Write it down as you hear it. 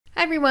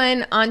Hi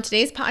everyone, on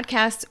today's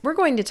podcast, we're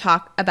going to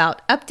talk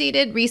about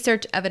updated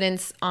research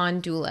evidence on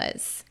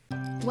doulas.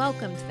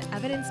 Welcome to the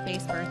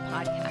Evidence-Based Birth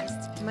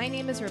Podcast. My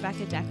name is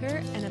Rebecca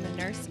Decker, and I'm a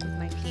nurse with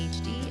my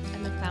PhD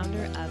and the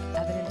founder of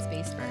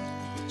Evidence-Based Birth.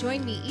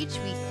 Join me each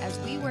week as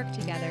we work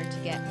together to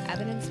get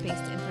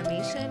evidence-based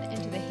information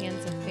into the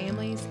hands of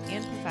families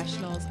and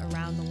professionals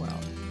around the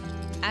world.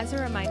 As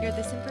a reminder,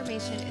 this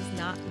information is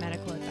not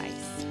medical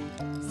advice.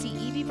 See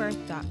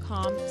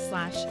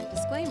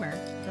ebbirth.com/disclaimer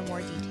for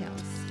more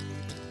details.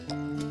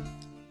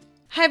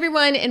 Hi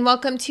everyone, and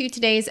welcome to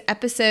today's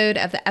episode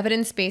of the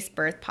Evidence-Based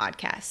Birth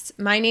Podcast.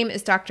 My name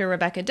is Dr.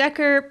 Rebecca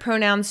Decker,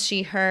 pronouns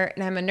she, her,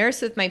 and I'm a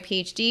nurse with my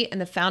PhD and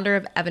the founder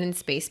of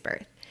Evidence-Based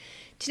Birth.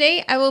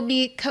 Today, I will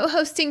be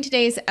co-hosting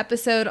today's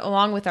episode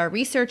along with our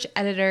research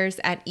editors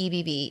at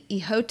EBB,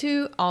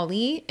 Ihotu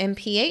Ali,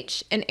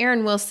 MPH, and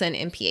Aaron Wilson,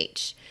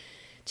 MPH.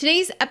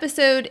 Today's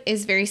episode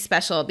is very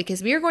special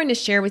because we are going to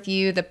share with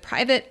you the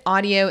private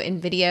audio and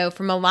video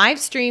from a live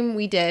stream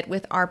we did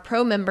with our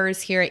pro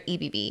members here at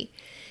EBB.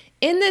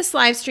 In this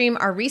live stream,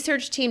 our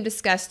research team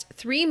discussed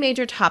three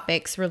major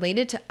topics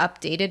related to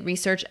updated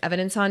research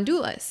evidence on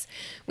doulas.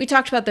 We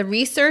talked about the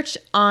research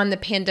on the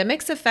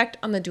pandemic's effect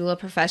on the doula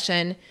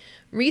profession,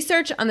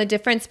 research on the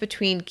difference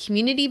between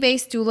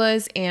community-based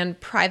doulas and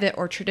private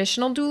or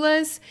traditional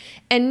doulas,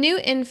 and new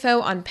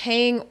info on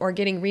paying or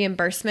getting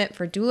reimbursement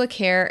for doula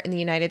care in the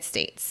United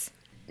States.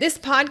 This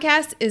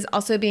podcast is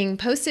also being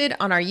posted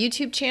on our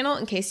YouTube channel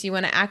in case you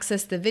want to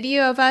access the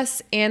video of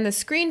us and the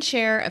screen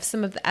share of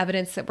some of the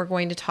evidence that we're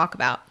going to talk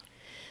about.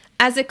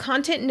 As a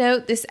content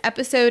note, this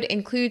episode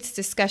includes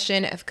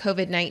discussion of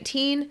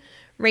COVID-19,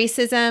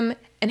 racism,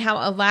 and how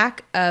a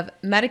lack of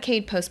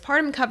Medicaid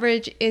postpartum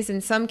coverage is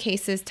in some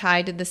cases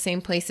tied to the same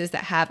places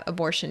that have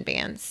abortion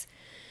bans.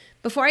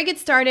 Before I get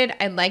started,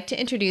 I'd like to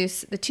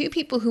introduce the two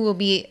people who will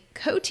be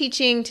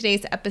co-teaching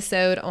today's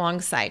episode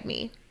alongside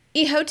me.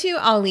 Ihotu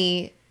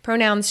Ali,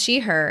 pronouns she,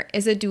 her,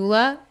 is a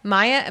doula,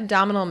 Maya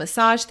abdominal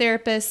massage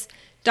therapist,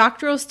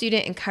 doctoral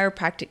student in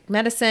chiropractic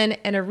medicine,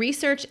 and a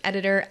research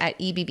editor at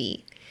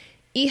EBB.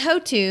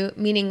 Ihotu,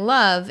 meaning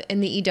love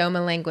in the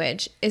Idoma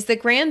language, is the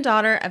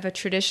granddaughter of a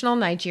traditional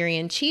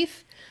Nigerian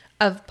chief,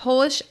 of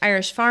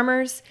Polish-Irish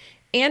farmers,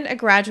 and a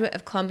graduate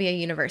of Columbia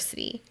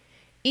University.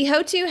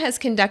 Ihotu has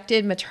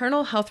conducted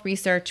maternal health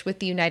research with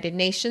the United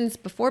Nations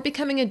before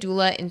becoming a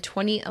doula in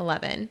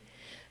 2011.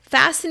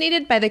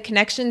 Fascinated by the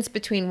connections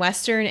between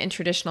Western and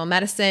traditional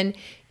medicine,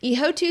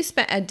 Ihotu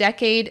spent a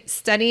decade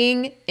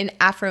studying in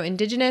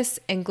Afro-Indigenous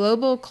and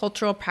global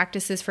cultural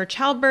practices for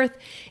childbirth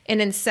and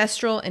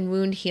ancestral and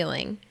wound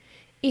healing.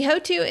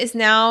 Ihotu is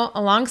now,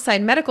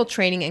 alongside medical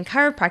training and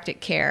chiropractic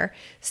care,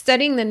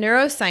 studying the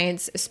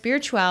neuroscience of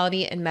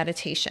spirituality and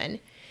meditation.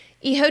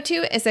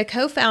 Ihotu is a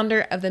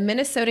co-founder of the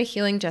Minnesota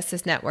Healing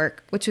Justice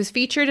Network, which was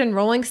featured in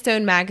Rolling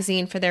Stone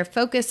magazine for their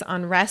focus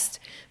on rest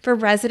for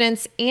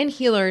residents and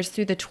healers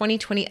through the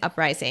 2020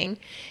 uprising.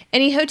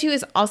 And Ihotu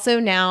is also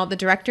now the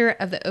director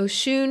of the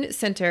Oshun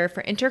Center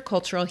for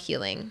Intercultural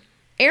Healing.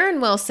 Aaron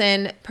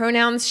Wilson,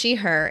 pronouns she,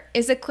 her,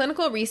 is a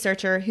clinical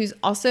researcher who's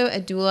also a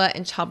doula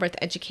and childbirth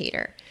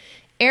educator.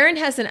 Aaron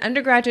has an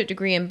undergraduate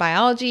degree in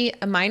biology,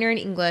 a minor in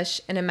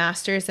English, and a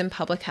master's in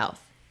public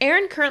health.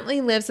 Erin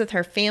currently lives with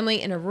her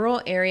family in a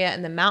rural area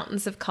in the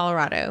mountains of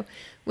Colorado,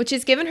 which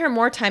has given her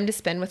more time to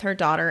spend with her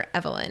daughter,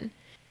 Evelyn.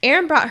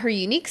 Erin brought her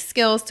unique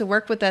skills to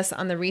work with us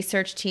on the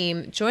research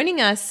team,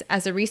 joining us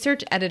as a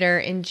research editor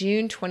in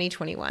June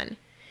 2021.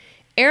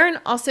 Erin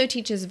also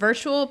teaches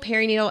virtual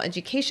perinatal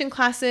education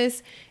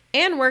classes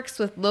and works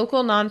with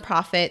local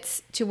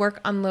nonprofits to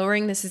work on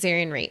lowering the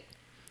cesarean rate.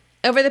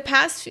 Over the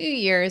past few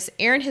years,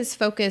 Erin has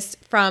focused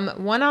from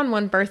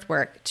one-on-one birth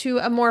work to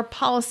a more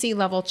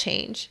policy-level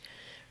change.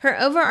 Her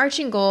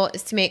overarching goal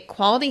is to make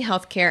quality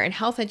healthcare and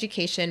health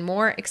education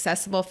more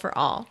accessible for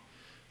all.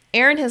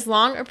 Erin has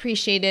long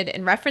appreciated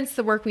and referenced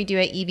the work we do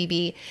at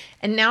EBB,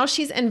 and now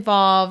she's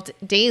involved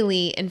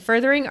daily in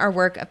furthering our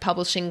work of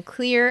publishing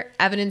clear,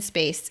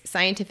 evidence-based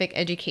scientific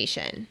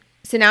education.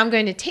 So now I'm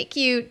going to take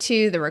you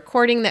to the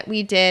recording that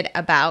we did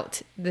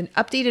about the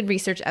updated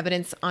research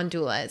evidence on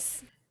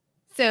doulas.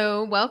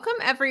 So welcome,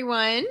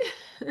 everyone.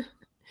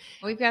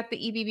 We've got the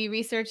EBB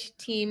Research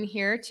Team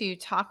here to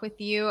talk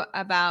with you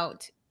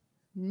about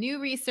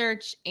new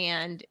research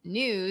and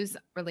news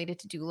related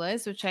to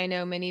doulas, which I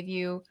know many of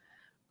you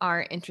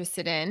are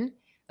interested in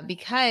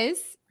because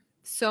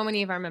so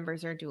many of our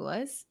members are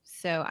doulas.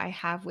 So I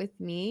have with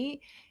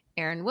me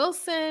Aaron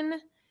Wilson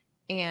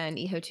and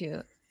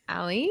Ihotu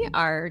Ali,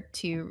 our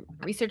two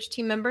research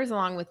team members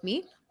along with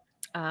me.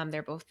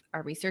 They're both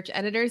our research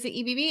editors at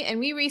EBB, and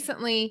we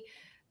recently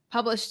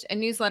published a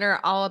newsletter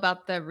all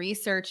about the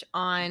research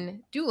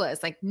on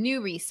doulas, like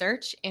new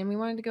research, and we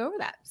wanted to go over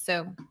that.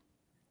 So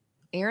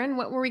Aaron,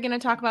 what were we going to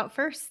talk about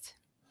first?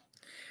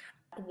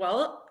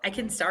 Well, I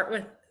can start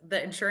with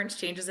the insurance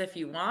changes if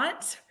you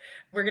want.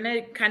 We're going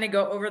to kind of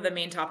go over the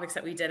main topics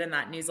that we did in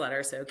that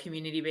newsletter. So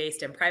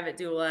community-based and private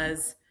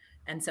doulas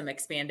and some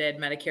expanded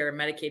Medicare and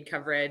Medicaid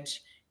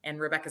coverage. And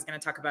Rebecca's going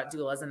to talk about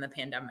doulas in the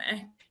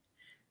pandemic.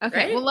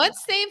 Okay, well, right?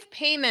 let's save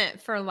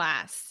payment for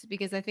last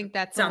because I think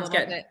that's a Sounds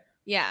little good. bit,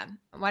 yeah.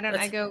 Why don't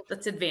I go?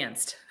 That's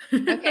advanced.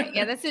 Okay,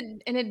 yeah, that's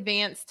an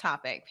advanced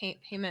topic,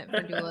 payment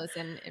for doulas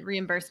and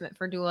reimbursement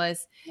for doulas.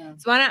 Yeah.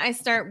 So why don't I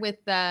start with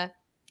the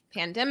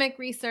pandemic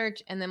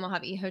research, and then we'll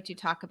have Ihotu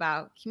talk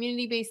about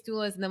community-based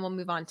doulas, and then we'll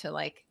move on to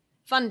like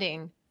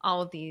funding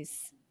all of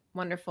these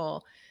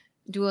wonderful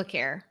doula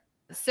care.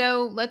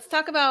 So let's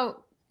talk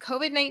about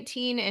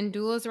COVID-19 and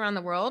doulas around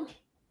the world.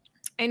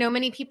 I know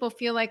many people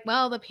feel like,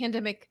 well, the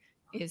pandemic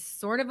is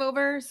sort of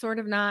over, sort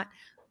of not.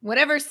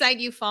 Whatever side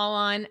you fall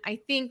on, I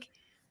think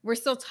we're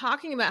still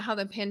talking about how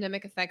the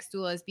pandemic affects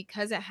doulas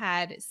because it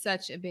had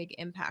such a big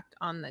impact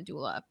on the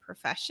doula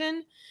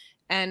profession.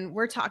 And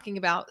we're talking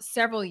about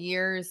several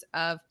years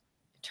of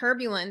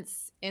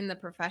turbulence in the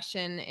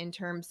profession in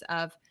terms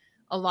of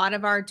a lot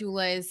of our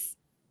doulas,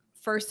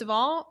 first of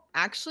all,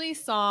 actually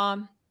saw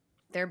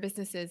their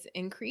businesses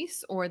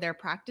increase or their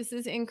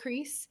practices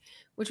increase,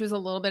 which was a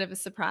little bit of a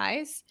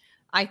surprise,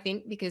 I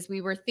think, because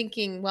we were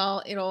thinking,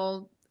 well,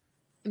 it'll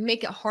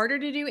make it harder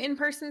to do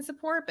in-person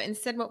support. But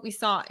instead, what we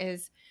saw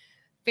is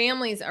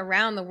families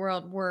around the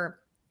world were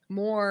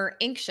more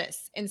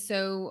anxious. And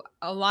so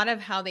a lot of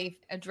how they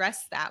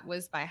addressed that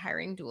was by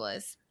hiring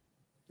doulas.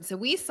 So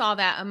we saw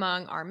that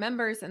among our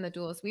members and the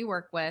doulas we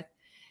work with.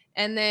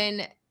 And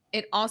then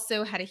it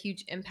also had a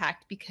huge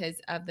impact because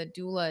of the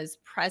doula's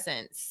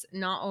presence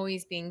not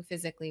always being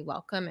physically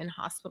welcome in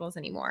hospitals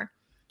anymore.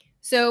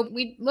 So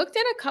we looked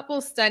at a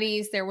couple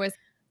studies. There was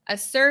a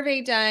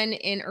survey done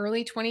in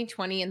early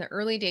 2020, in the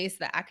early days of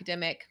the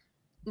academic,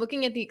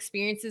 looking at the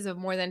experiences of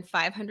more than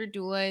 500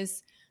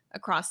 doulas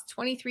across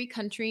 23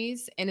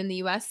 countries. And in the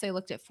US, they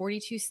looked at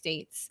 42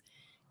 states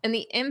and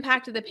the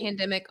impact of the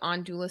pandemic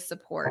on doula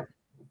support.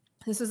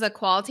 This was a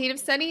qualitative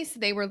study, so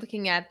they were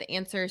looking at the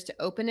answers to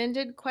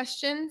open-ended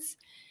questions,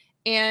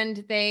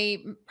 and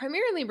they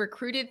primarily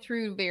recruited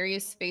through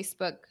various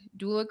Facebook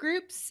doula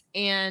groups,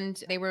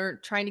 and they were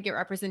trying to get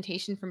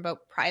representation from both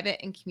private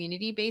and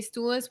community-based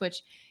doulas,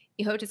 which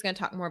Ihot is going to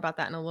talk more about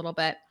that in a little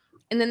bit.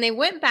 And then they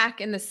went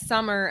back in the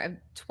summer of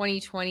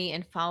 2020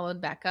 and followed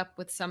back up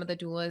with some of the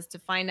doulas to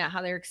find out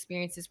how their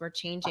experiences were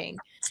changing.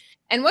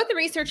 And what the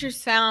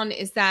researchers found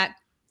is that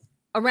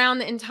around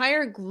the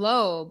entire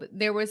globe,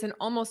 there was an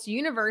almost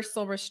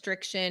universal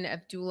restriction of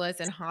doulas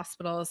in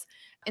hospitals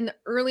in the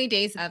early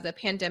days of the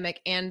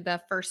pandemic and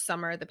the first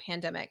summer of the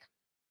pandemic.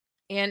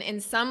 And in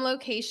some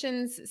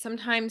locations,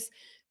 sometimes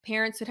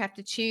parents would have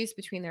to choose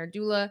between their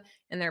doula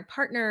and their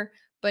partner,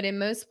 but in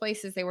most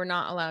places, they were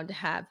not allowed to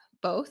have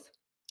both,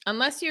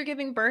 unless you're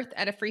giving birth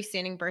at a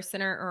freestanding birth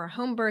center or a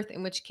home birth,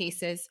 in which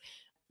cases,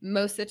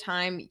 most of the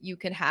time, you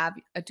could have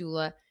a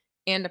doula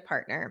and a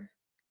partner.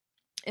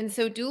 And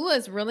so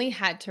doulas really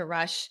had to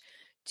rush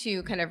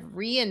to kind of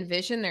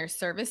re-envision their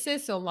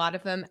services. So a lot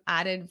of them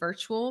added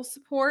virtual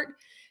support,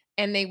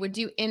 and they would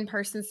do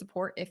in-person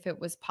support if it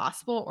was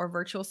possible or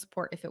virtual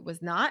support if it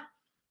was not.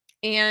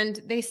 And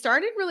they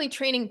started really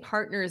training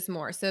partners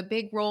more. So a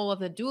big role of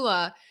the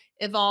doula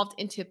evolved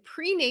into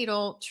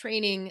prenatal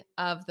training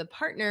of the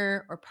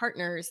partner or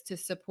partners to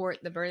support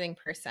the birthing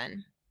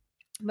person.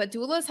 But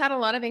doulas had a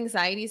lot of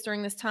anxieties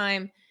during this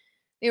time.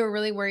 They were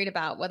really worried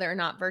about whether or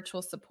not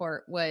virtual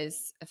support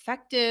was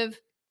effective.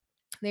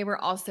 They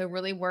were also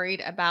really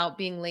worried about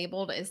being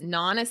labeled as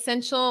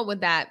non-essential.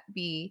 Would that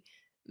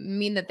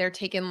mean that they're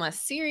taken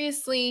less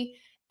seriously?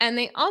 And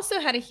they also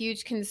had a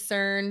huge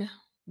concern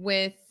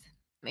with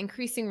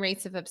increasing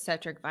rates of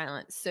obstetric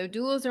violence. So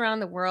doulas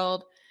around the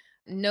world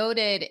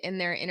noted in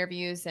their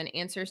interviews and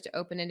answers to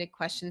open-ended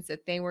questions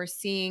that they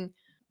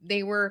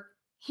were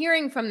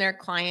hearing from their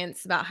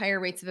clients about higher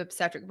rates of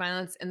obstetric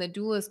violence, and the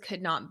doulas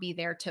could not be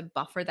there to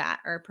buffer that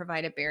or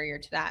provide a barrier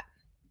to that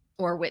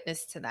or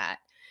witness to that.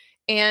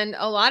 And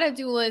a lot of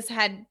doulas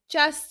had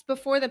just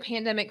before the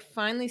pandemic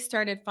finally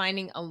started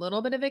finding a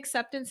little bit of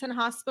acceptance in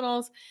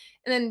hospitals,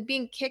 and then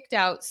being kicked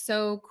out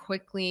so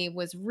quickly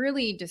was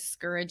really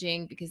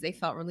discouraging because they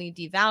felt really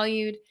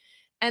devalued.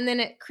 And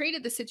then it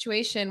created the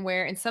situation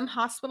where in some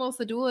hospitals,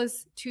 the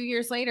doulas 2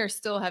 years later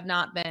still have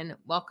not been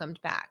welcomed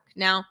back.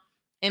 Now,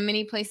 in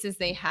many places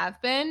they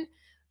have been,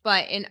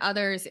 but in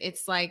others,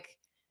 it's like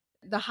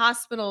the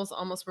hospitals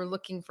almost were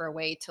looking for a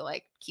way to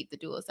like keep the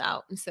doulas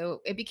out. And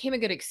so it became a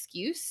good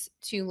excuse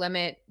to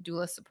limit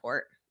doula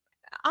support.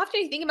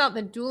 Often you think about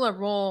the doula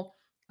role,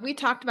 we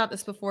talked about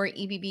this before at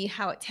EBB,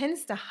 how it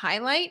tends to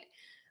highlight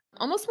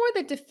almost more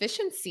the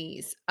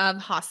deficiencies of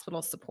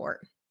hospital support,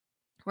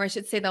 or I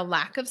should say the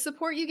lack of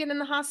support you get in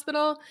the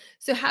hospital.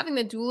 So having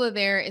the doula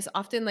there is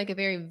often like a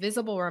very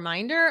visible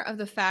reminder of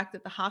the fact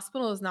that the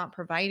hospital is not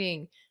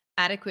providing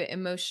adequate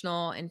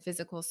emotional and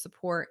physical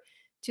support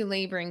to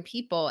laboring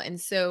people. And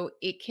so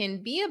it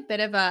can be a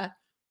bit of I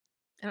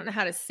don't know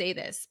how to say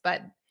this,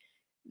 but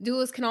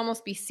doulas can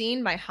almost be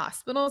seen by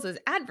hospitals as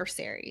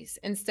adversaries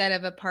instead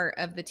of a part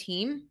of the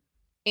team.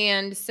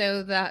 And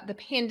so the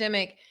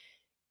pandemic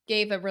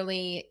gave a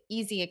really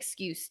easy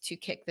excuse to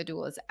kick the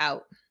doulas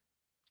out.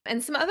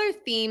 And some other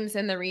themes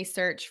in the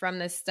research from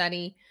this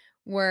study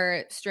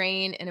were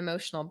strain and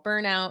emotional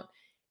burnout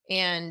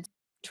and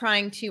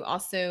trying to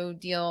also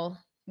deal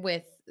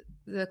with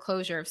the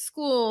closure of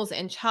schools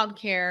and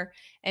childcare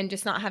and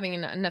just not having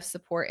enough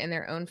support in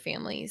their own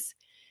families.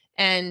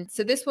 And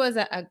so this was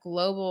a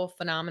global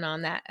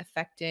phenomenon that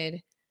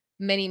affected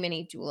many,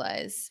 many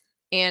doulas.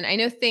 And I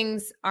know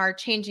things are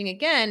changing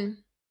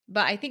again,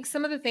 but I think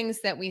some of the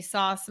things that we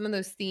saw, some of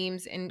those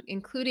themes,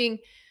 including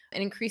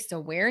an increased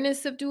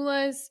awareness of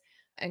doulas,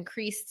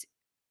 increased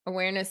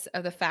awareness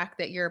of the fact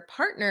that your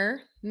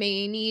partner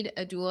may need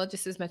a doula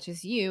just as much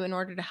as you in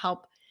order to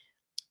help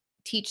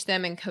teach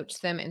them and coach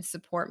them in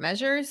support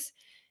measures.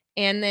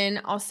 And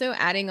then also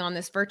adding on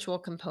this virtual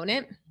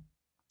component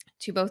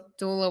to both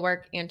doula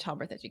work and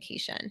childbirth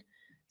education.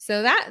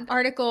 So that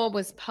article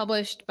was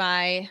published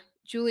by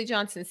Julie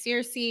Johnson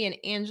Searcy and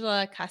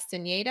Angela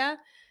Castaneda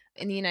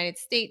in the United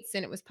States,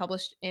 and it was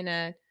published in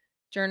a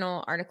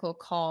journal article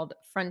called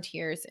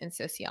Frontiers in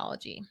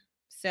Sociology.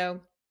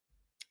 So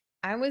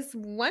I was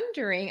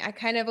wondering, I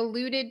kind of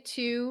alluded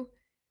to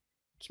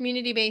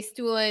community-based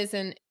doulas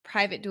and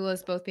private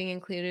doulas both being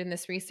included in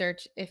this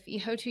research. If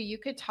Ihotu, you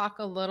could talk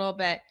a little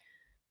bit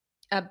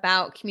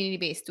about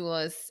community-based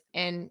doulas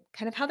and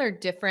kind of how they're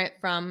different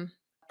from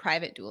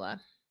private doula.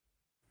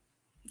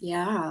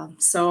 Yeah.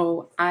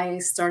 So I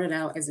started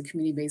out as a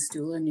community-based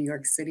doula in New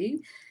York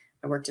City.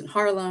 I worked in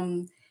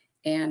Harlem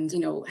and,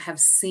 have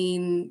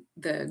seen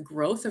the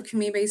growth of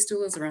community-based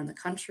doulas around the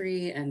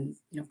country and,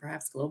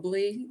 perhaps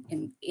globally.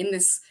 And in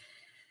this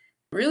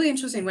really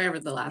interesting way over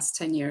the last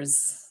 10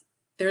 years,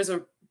 there's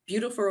a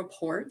beautiful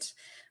report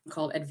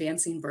called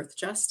Advancing Birth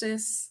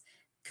Justice,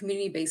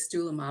 Community-Based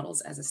Doula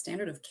Models as a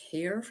Standard of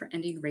Care for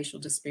Ending Racial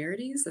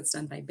Disparities. That's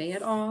done by Bay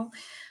et al.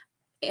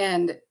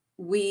 And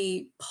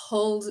we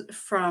pulled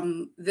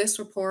from this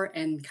report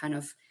and kind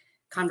of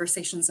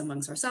conversations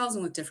amongst ourselves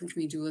and with different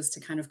community doulas to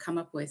kind of come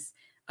up with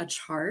a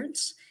chart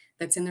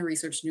that's in the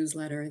research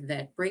newsletter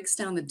that breaks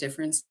down the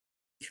difference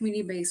in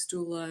community-based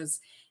doulas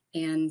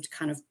and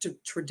kind of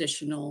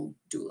traditional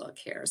doula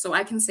care. So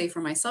I can say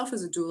for myself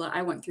as a doula,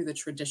 I went through the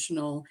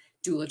traditional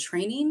doula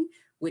training,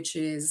 which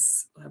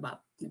is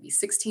about maybe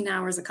 16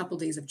 hours, a couple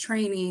days of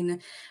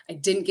training. I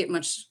didn't get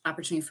much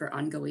opportunity for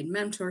ongoing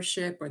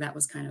mentorship, or that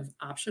was kind of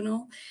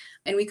optional.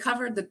 And we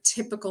covered the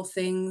typical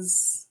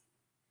things,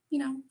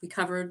 we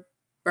covered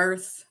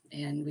birth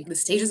and the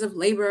stages of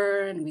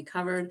labor, and we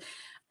covered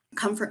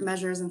comfort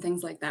measures and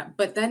things like that.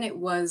 But then it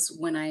was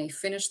when I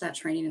finished that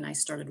training and I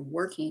started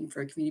working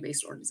for a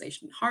community-based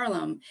organization in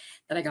Harlem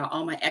that I got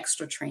all my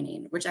extra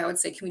training, which I would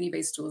say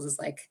community-based doulas is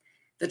like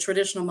the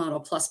traditional model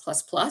plus,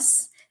 plus,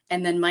 plus,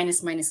 and then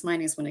minus, minus,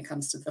 minus when it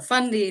comes to the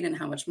funding and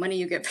how much money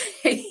you get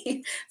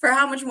paid for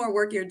how much more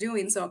work you're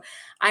doing. So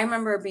I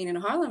remember being in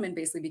Harlem and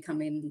basically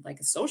becoming like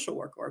a social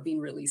worker, or being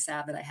really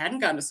sad that I hadn't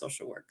gone to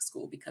social work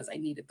school because I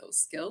needed those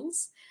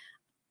skills.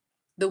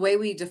 The way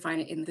we define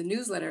it in the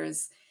newsletter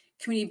is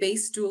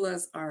community-based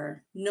doulas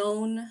are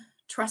known,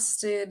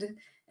 trusted,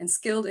 and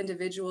skilled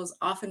individuals,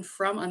 often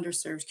from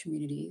underserved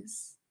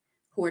communities,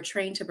 who are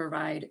trained to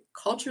provide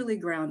culturally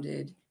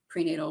grounded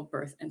prenatal,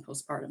 birth, and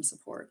postpartum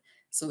support.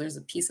 So there's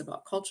a piece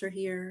about culture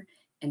here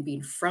and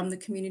being from the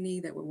community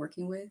that we're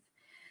working with.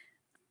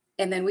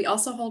 And then we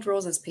also hold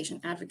roles as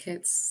patient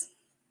advocates,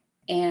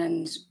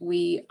 and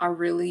we are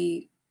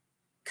really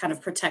kind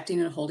of protecting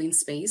and holding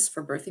space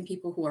for birthing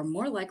people who are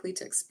more likely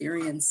to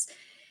experience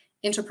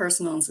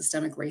interpersonal and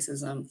systemic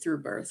racism through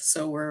birth.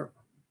 So we're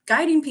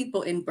guiding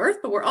people in birth,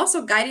 but we're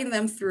also guiding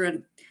them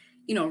through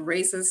a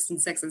racist and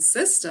sexist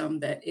system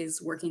that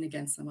is working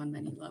against them on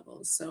many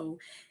levels. So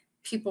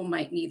people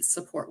might need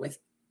support with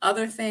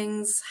other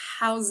things,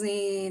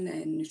 housing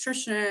and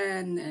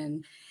nutrition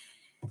and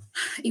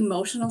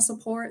emotional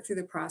support through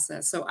the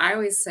process. So I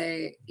always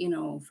say,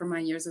 for my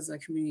years as a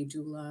community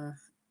doula,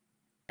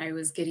 I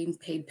was getting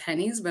paid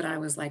pennies, but I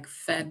was like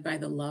fed by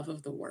the love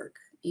of the work.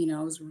 It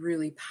was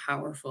really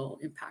powerful,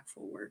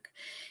 impactful work.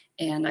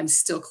 And I'm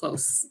still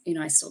close.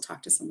 I still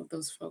talk to some of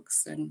those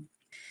folks. And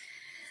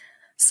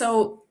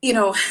so,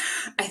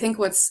 I think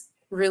what's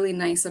really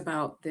nice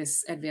about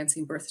this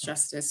Advancing Birth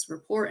Justice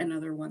report and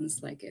other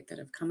ones like it that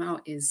have come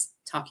out is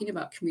talking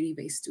about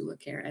community-based doula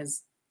care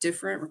as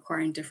different,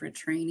 requiring different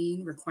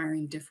training,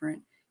 requiring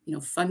different,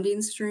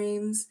 funding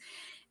streams.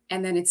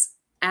 And then it's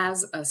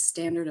as a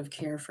standard of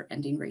care for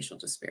ending racial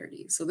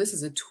disparities. So this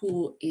is a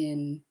tool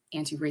in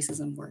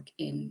anti-racism work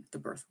in the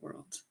birth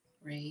world,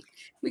 right?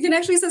 We can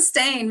actually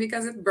sustain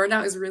because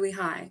burnout is really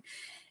high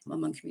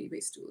among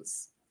community-based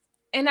doulas.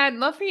 And I'd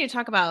love for you to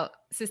talk about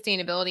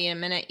sustainability in a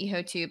minute,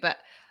 Ihotu, but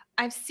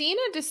I've seen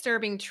a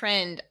disturbing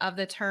trend of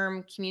the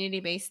term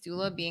community-based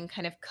doula being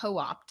kind of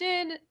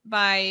co-opted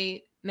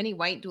by many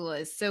white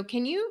doulas. So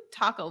can you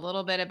talk a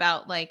little bit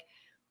about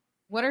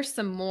what are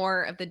some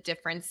more of the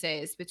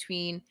differences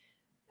between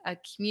a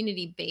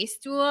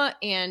community-based doula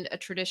and a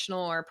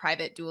traditional or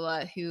private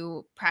doula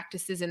who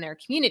practices in their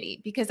community?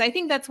 Because I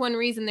think that's one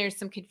reason there's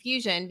some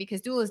confusion,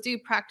 because doulas do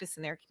practice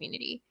in their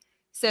community.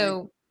 So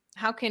right.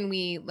 How can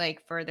we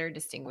further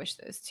distinguish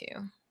those two?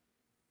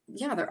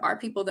 Yeah, there are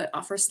people that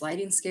offer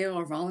sliding scale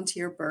or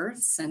volunteer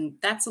births, and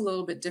that's a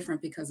little bit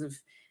different because of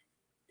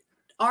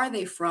are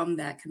they from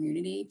that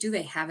community? Do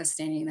they have a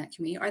standing in that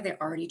community? Are they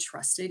already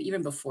trusted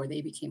even before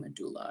they became a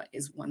doula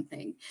is one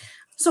thing.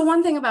 So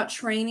one thing about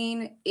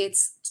training,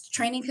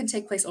 training can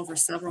take place over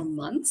several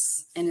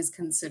months and is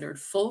considered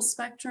full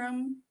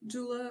spectrum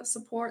doula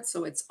support.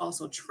 So it's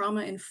also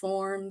trauma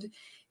informed.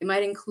 It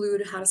might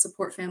include how to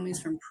support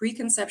families from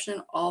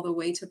preconception all the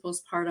way to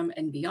postpartum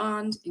and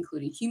beyond,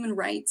 including human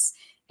rights,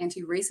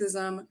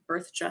 anti-racism,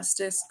 birth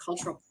justice,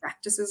 cultural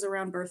practices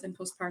around birth and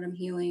postpartum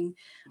healing.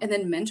 And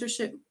then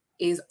mentorship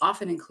is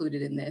often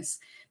included in this,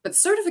 but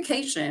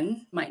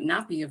certification might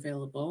not be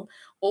available,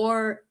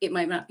 or it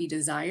might not be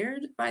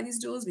desired by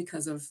these doulas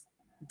because of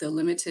the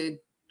limited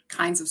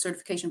kinds of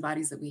certification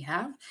bodies that we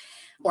have,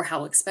 or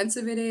how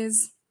expensive it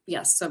is.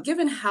 Yes, so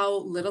given how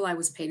little I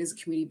was paid as a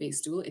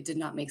community-based doula, it did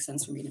not make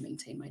sense for me to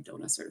maintain my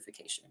DONA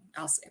certification.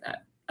 I'll say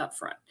that up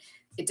front.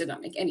 It did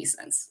not make any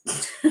sense.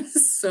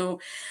 So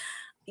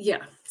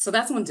yeah, so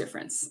that's one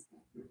difference.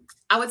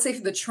 I would say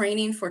for the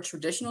training for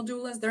traditional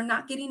doulas, they're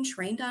not getting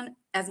trained on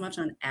as much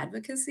on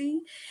advocacy,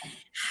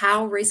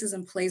 how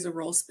racism plays a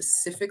role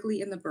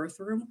specifically in the birth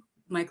room,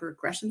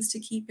 microaggressions to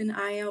keep an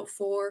eye out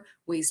for,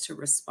 ways to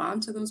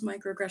respond to those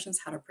microaggressions,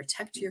 how to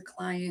protect your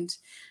client.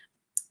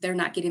 They're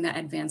not getting that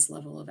advanced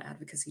level of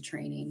advocacy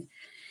training.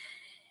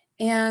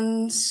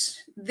 And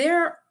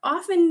they're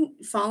often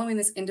following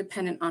this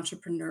independent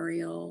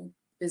entrepreneurial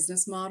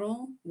business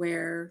model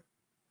where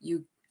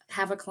you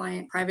have a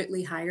client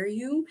privately hire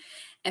you.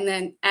 And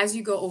then as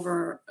you go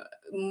over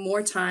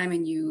more time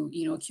and you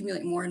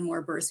accumulate more and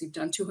more births, you've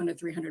done 200,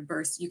 300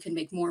 births, you can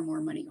make more and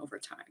more money over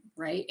time,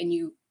 right? And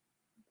you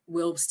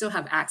will still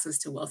have access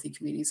to wealthy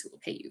communities who will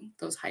pay you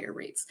those higher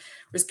rates.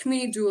 Whereas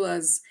community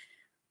doulas,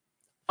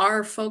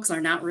 our folks are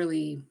not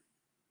really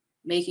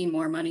making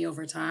more money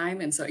over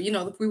time. And so,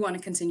 if we want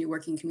to continue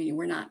working community,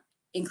 we're not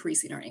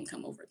increasing our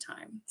income over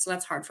time. So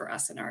that's hard for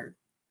us in our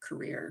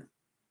career.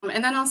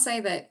 And then I'll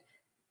say that,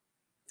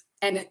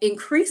 and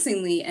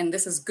increasingly, and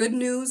this is good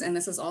news, and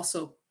this is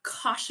also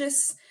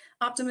cautious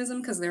optimism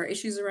because there are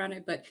issues around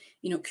it, but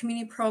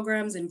community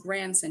programs and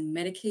grants and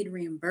Medicaid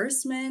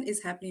reimbursement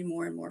is happening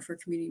more and more for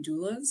community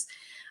doulas.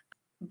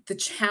 The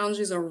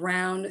challenges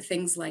around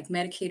things like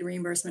Medicaid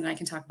reimbursement, and I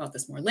can talk about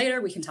this more later.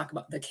 We can talk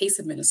about the case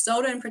of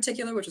Minnesota in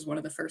particular, which is one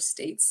of the first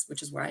states,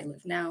 which is where I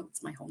live now.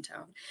 It's my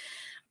hometown.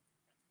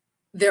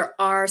 There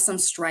are some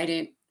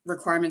strident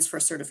requirements for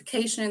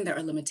certification. There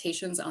are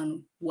limitations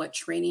on what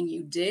training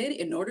you did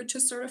in order to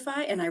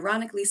certify. And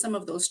ironically, some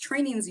of those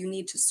trainings you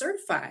need to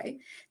certify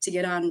to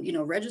get on,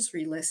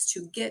 registry lists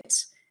to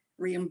get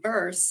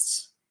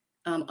reimbursed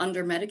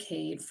under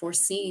Medicaid for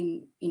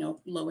seeing,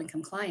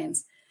 low-income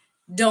clients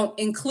don't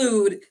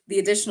include the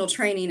additional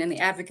training and the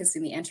advocacy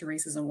and the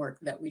anti-racism work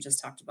that we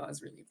just talked about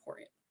is really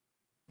important.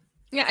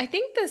 Yeah, I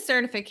think the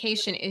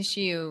certification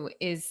issue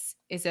is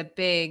a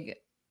big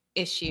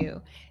issue.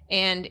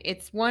 And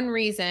it's one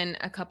reason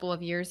a couple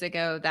of years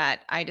ago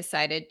that I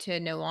decided to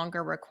no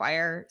longer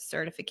require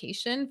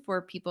certification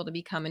for people to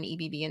become an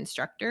EBB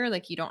instructor.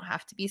 Like, you don't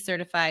have to be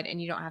certified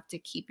and you don't have to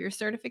keep your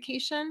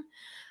certification,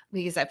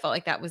 because I felt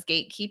like that was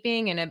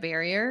gatekeeping and a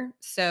barrier.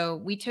 So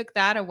we took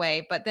that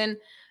away. But then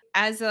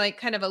as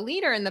kind of a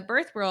leader in the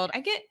birth world,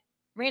 I get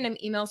random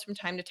emails from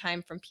time to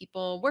time from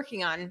people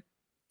working on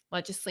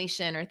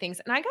legislation or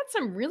things. And I got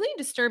some really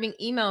disturbing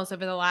emails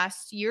over the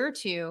last year or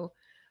two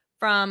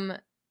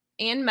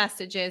and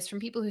messages from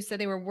people who said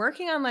they were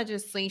working on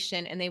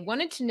legislation and they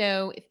wanted to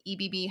know if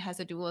EBB has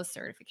a doula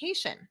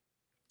certification.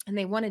 And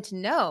they wanted to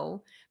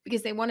know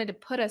because they wanted to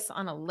put us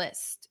on a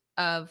list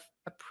of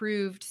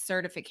approved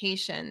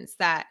certifications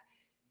that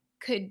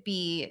could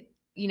be,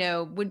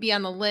 would be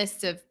on the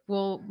list of,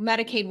 well,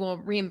 Medicaid will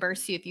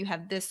reimburse you if you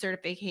have this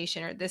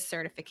certification or this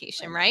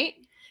certification, right?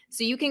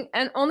 So you can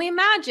only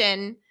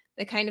imagine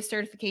the kind of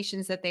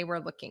certifications that they were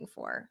looking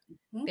for.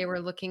 Mm-hmm. They were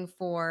looking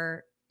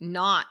for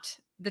not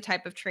the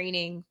type of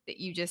training that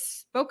you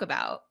just spoke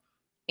about.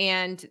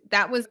 And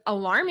that was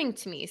alarming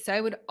to me. So I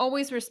would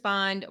always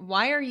respond,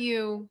 why are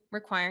you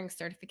requiring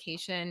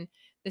certification?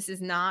 This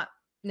is not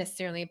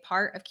necessarily a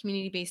part of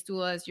community-based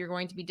doulas. You're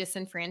going to be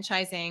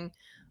disenfranchising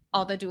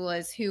all the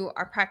doulas who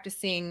are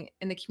practicing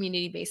in the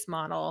community-based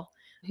model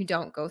who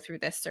don't go through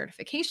this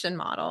certification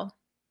model.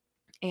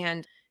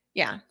 And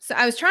yeah, so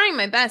I was trying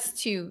my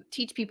best to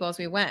teach people as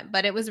we went,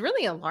 but it was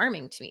really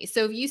alarming to me.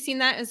 So have you seen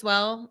that as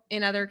well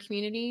in other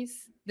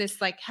communities? This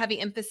heavy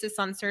emphasis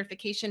on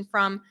certification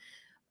from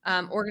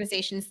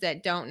organizations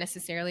that don't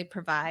necessarily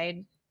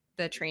provide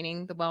the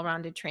training, the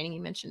well-rounded training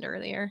you mentioned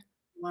earlier?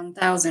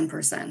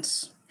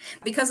 1000%.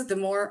 Because of the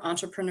more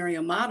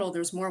entrepreneurial model,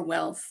 there's more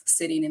wealth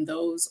sitting in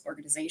those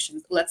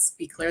organizations. Let's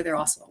be clear, they're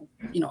also,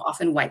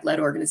 often white-led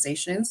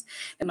organizations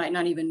that might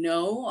not even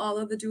know all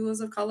of the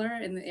doulas of color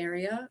in the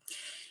area.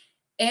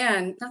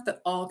 And not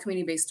that all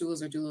community-based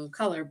doulas are doulas of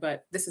color,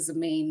 but this is the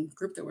main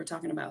group that we're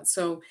talking about.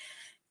 So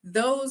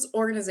those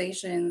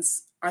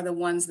organizations are the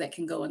ones that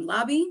can go and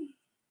lobby,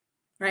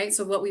 right?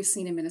 So what we've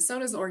seen in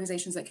Minnesota is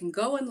organizations that can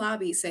go and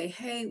lobby, say,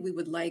 hey, we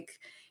would like,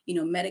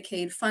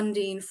 Medicaid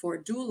funding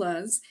for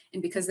doulas,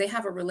 and because they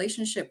have a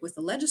relationship with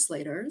the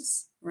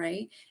legislators,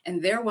 right?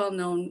 And they're well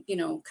known,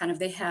 kind of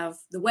they have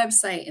the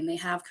website and they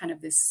have kind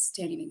of this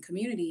standing in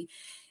community.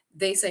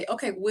 They say,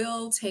 okay,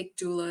 we'll take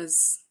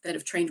doulas that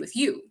have trained with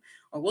you,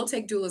 or we'll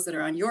take doulas that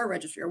are on your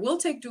registry, or we'll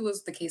take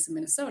doulas, the case of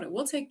Minnesota,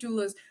 we'll take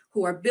doulas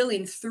who are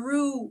billing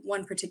through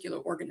one particular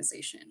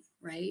organization,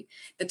 right?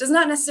 That does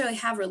not necessarily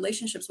have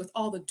relationships with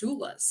all the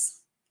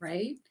doulas,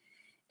 right?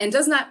 And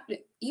does not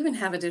even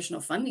have additional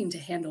funding to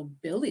handle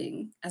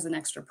billing as an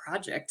extra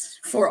project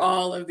for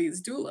all of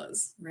these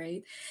doulas,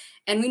 right?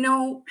 And we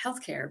know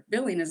healthcare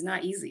billing is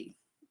not easy.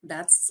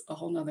 That's a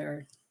whole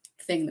nother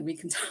thing that we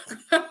can talk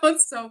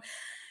about. So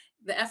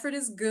the effort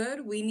is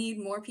good. We need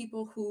more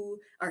people who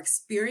are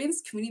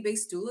experienced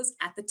community-based doulas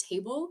at the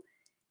table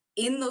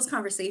in those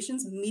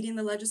conversations, meeting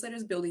the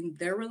legislators, building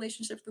their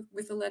relationships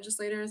with the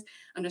legislators,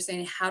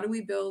 understanding how do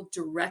we build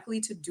directly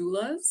to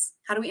doulas?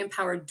 How do we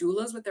empower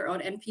doulas with their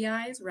own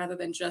NPIs rather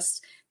than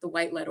just the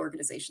white-led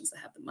organizations that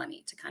have the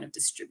money to kind of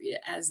distribute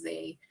it as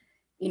they,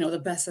 the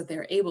best that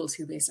they're able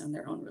to based on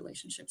their own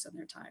relationships and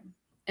their time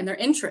and their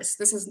interests.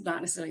 This is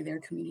not necessarily their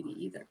community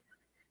either,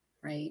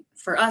 right?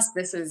 For us,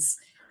 these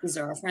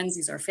are our friends,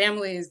 these are our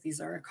families,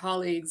 these are our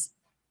colleagues.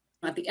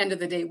 At the end of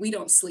the day, we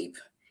don't sleep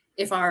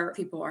if our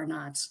people are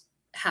not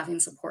having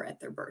support at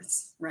their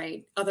births,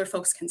 right? Other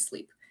folks can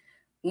sleep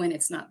when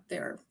it's not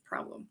their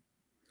problem.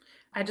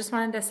 I just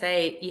wanted to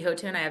say,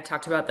 Ihotu and I have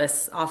talked about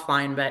this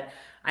offline, but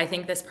I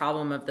think this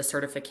problem of the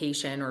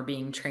certification or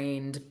being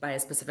trained by a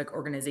specific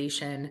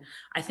organization,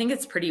 I think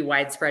it's pretty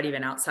widespread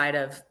even outside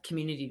of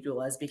community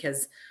doulas,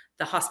 because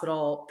the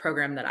hospital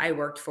program that I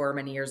worked for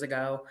many years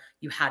ago,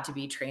 you had to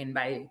be trained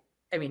by,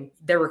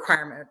 their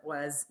requirement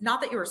was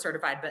not that you were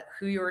certified, but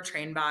who you were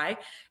trained by.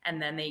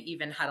 And then they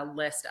even had a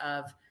list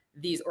of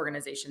these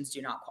organizations do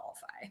not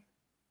qualify.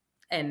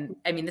 And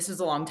this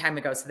was a long time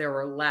ago, so there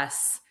were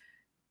less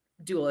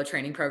doula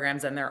training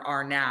programs than there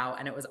are now,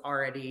 and it was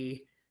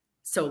already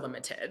so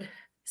limited.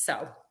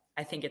 So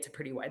I think it's a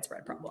pretty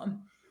widespread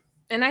problem.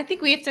 And I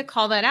think we have to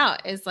call that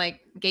out as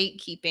like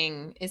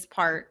gatekeeping is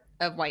part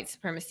of white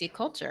supremacy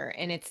culture,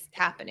 and it's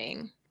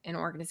happening in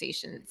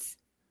organizations.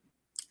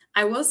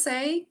 I will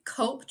say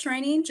COPE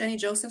training, Jenny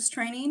Joseph's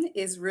training,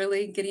 is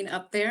really getting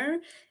up there.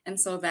 And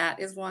so that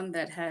is one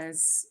that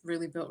has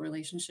really built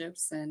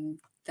relationships, and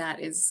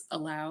that is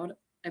allowed,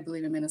 I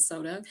believe, in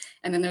Minnesota.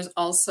 And then there's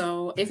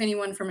also, if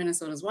anyone from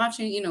Minnesota is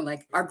watching,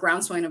 like our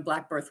groundswelling of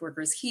Black birth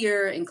workers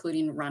here,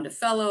 including Rhonda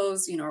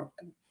Fellows,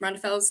 Rhonda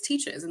Fellows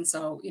teaches. And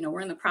so,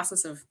 we're in the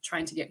process of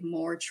trying to get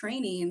more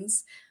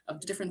trainings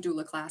of different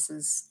doula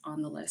classes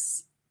on the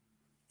list.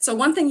 So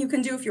one thing you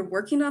can do if you're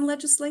working on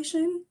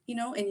legislation,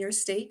 in your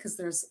state, because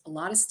there's a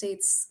lot of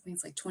states, I think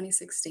it's like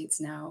 26 states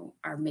now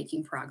are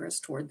making progress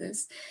toward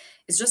this,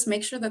 is just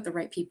make sure that the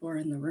right people are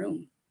in the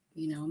room,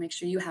 make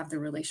sure you have the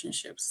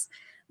relationships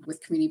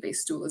with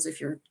community-based doulas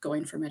if you're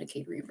going for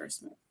Medicaid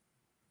reimbursement.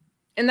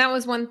 And that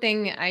was one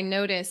thing I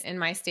noticed in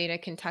my state of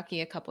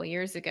Kentucky a couple of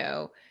years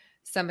ago.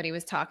 Somebody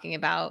was talking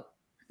about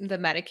the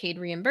Medicaid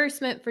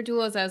reimbursement for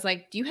doulas. I was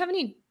like, do you have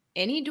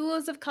any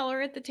doulas of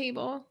color at the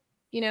table?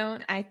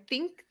 I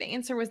think the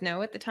answer was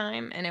no at the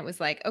time. And it was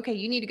like, okay,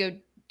 you need to go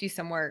do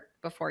some work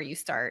before you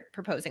start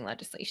proposing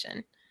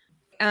legislation.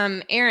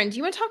 Erin, do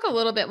you want to talk a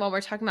little bit while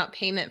we're talking about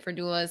payment for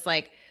doulas?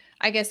 Like,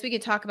 I guess we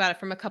could talk about it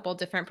from a couple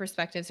different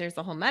perspectives. There's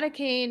the whole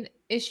Medicaid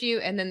issue,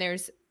 and then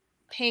there's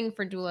paying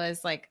for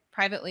doulas like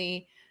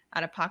privately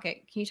out of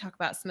pocket. Can you talk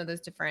about some of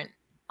those different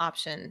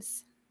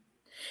options?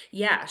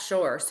 Yeah,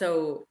 sure.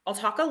 So I'll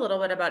talk a little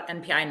bit about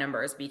NPI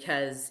numbers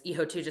because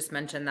Ihotu just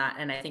mentioned that.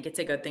 And I think it's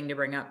a good thing to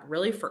bring up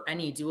really for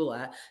any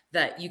doula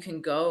that you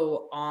can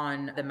go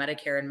on the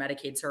Medicare and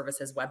Medicaid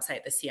Services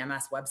website, the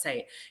CMS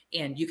website,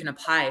 and you can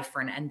apply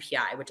for an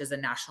NPI, which is a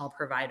National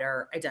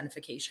Provider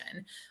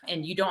Identification.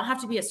 And you don't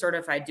have to be a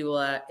certified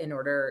doula in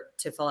order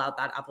to fill out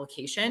that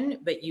application,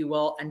 but you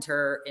will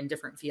enter in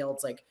different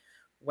fields like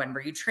when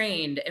were you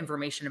trained,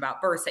 information about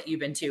births that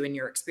you've been to and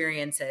your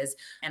experiences.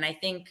 And I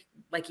think,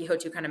 like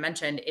Ihotu kind of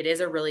mentioned, it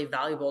is a really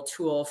valuable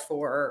tool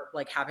for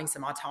like having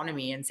some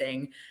autonomy and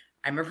saying,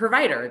 I'm a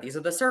provider, these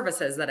are the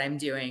services that I'm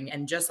doing.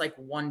 And just like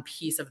one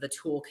piece of the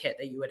toolkit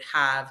that you would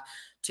have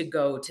to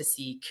go to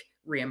seek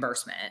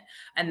reimbursement.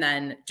 And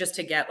then just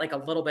to get like a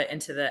little bit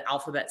into the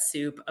alphabet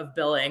soup of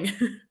billing,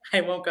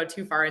 I won't go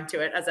too far into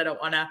it as I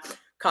don't want to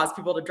cause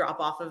people to drop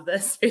off of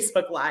this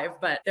Facebook Live,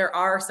 but there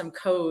are some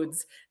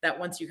codes that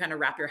once you kind of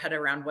wrap your head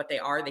around what they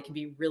are, they can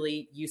be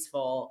really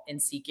useful in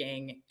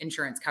seeking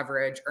insurance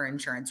coverage or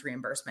insurance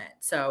reimbursement.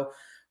 So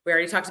we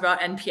already talked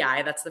about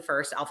NPI. That's the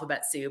first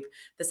alphabet soup.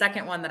 The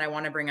second one that I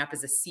want to bring up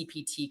is a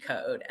CPT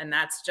code. And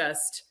that's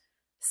just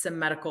some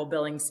medical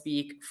billing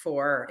speak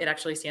for, it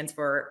actually stands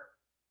for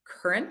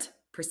current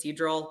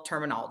procedural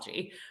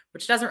terminology,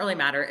 which doesn't really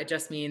matter. It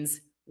just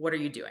means, what are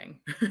you doing?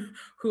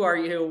 Who are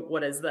you?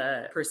 What is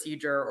the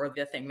procedure or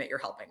the thing that you're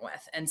helping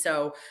with? And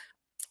so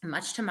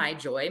much to my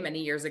joy, many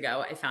years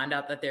ago, I found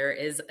out that there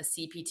is a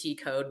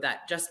CPT code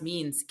that just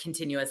means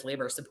continuous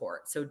labor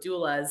support. So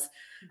doulas,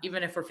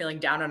 even if we're feeling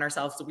down on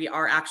ourselves, we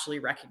are actually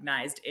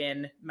recognized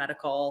in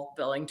medical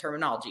billing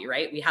terminology,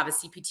 right? We have a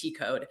CPT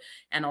code,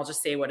 and I'll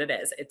just say what it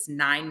is. It's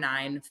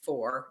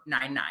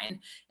 99499.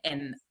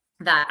 And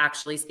that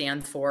actually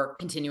stands for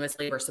continuous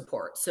labor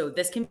support. So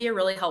this can be a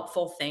really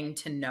helpful thing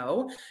to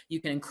know.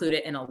 You can include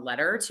it in a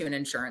letter to an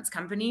insurance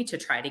company to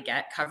try to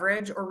get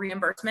coverage or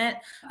reimbursement.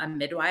 A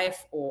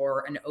midwife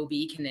or an OB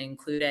can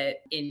include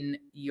it in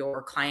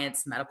your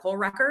client's medical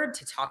record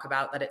to talk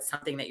about that it's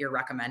something that you're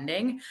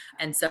recommending.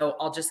 And so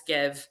I'll just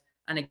give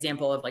an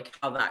example of like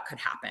how that could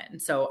happen.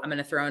 So I'm going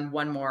to throw in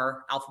one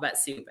more alphabet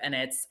soup, and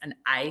it's an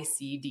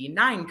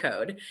ICD-9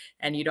 code.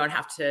 And you don't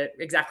have to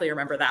exactly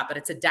remember that, but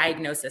it's a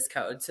diagnosis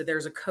code. So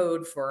there's a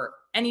code for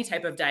any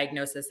type of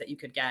diagnosis that you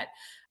could get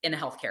in a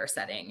healthcare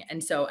setting.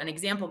 And so an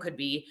example could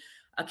be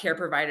a care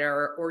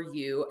provider or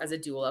you as a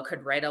doula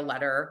could write a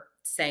letter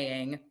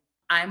saying,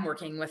 I'm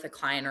working with a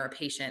client or a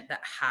patient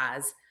that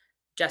has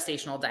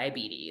gestational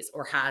diabetes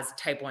or has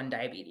type 1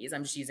 diabetes.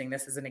 I'm just using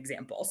this as an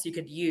example. So you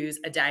could use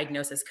a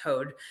diagnosis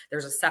code.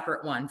 There's a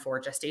separate one for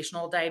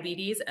gestational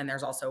diabetes, and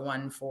there's also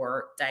one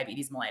for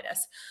diabetes mellitus.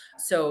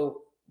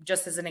 So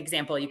just as an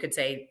example, you could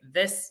say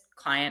this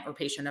client or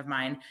patient of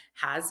mine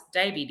has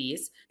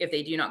diabetes. If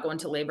they do not go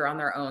into labor on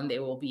their own, they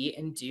will be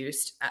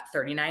induced at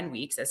 39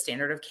 weeks as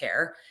standard of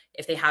care.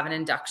 If they have an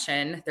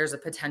induction, there's a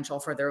potential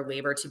for their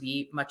labor to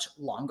be much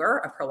longer,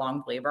 a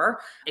prolonged labor.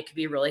 It could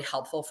be really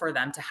helpful for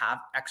them to have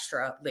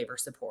extra labor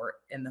support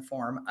in the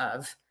form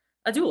of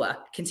a doula,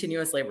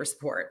 continuous labor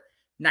support.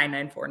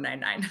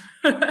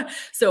 99499.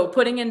 So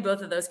putting in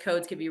both of those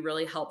codes could be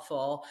really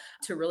helpful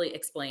to really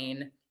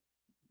explain,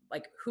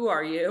 like, who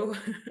are you?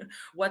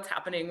 What's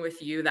happening with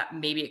you that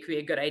maybe it could be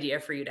a good idea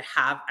for you to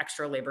have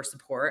extra labor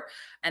support?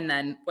 And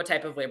then what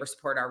type of labor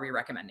support are we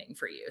recommending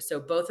for you?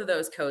 So both of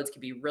those codes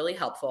could be really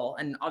helpful.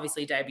 And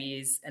obviously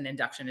diabetes and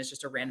induction is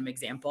just a random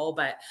example,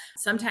 but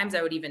sometimes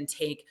I would even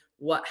take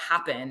what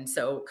happened.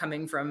 So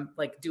coming from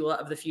like doula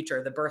of the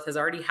future, the birth has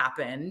already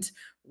happened.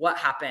 What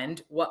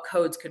happened? What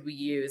codes could we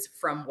use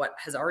from what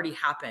has already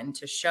happened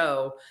to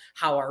show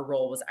how our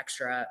role was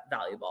extra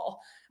valuable?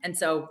 And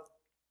so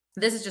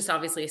this is just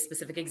obviously a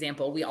specific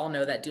example. We all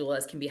know that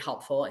doulas can be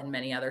helpful in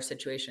many other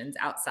situations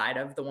outside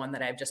of the one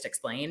that I've just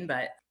explained,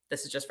 but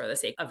this is just for the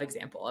sake of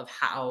example of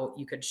how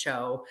you could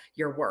show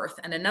your worth.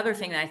 And another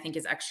thing that I think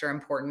is extra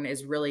important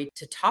is really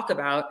to talk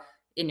about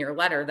in your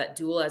letter that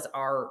doulas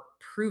are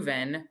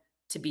proven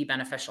to be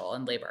beneficial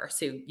in labor.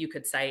 So you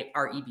could cite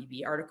our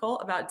EBB article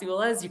about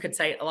doulas. You could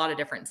cite a lot of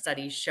different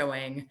studies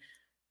showing,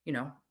 you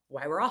know,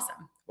 why we're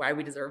awesome, why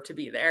we deserve to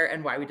be there,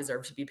 and why we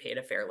deserve to be paid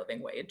a fair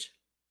living wage.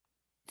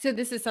 So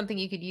this is something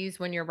you could use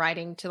when you're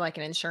writing to like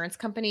an insurance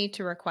company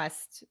to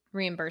request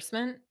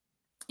reimbursement?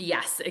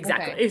 Yes,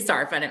 exactly. Okay.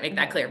 Sorry if I didn't make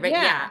that clear. But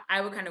Yeah. yeah,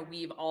 I would kind of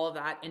weave all of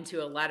that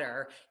into a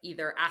letter,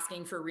 either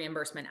asking for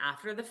reimbursement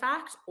after the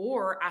fact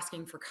or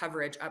asking for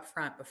coverage up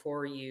front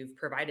before you've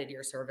provided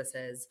your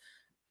services.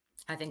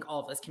 I think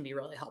all of this can be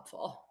really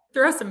helpful.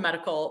 Throw some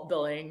medical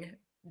billing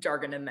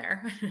jargon in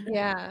there.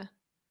 Yeah.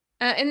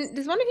 And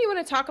just wonder if you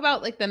want to talk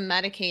about like the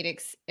Medicaid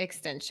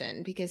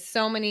extension, because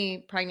so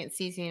many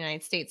pregnancies in the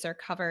United States are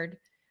covered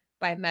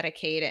by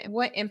Medicaid.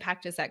 What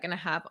impact is that going to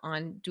have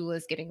on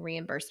doulas getting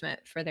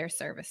reimbursement for their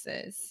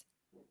services?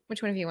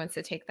 Which one of you wants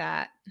to take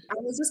that? I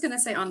was just going to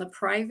say on the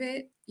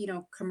private,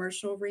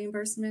 commercial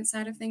reimbursement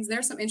side of things,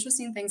 there's some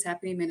interesting things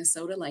happening in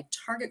Minnesota. Like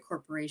Target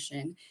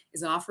Corporation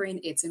is offering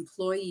its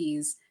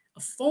employees a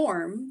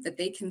form that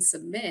they can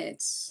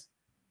submit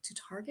to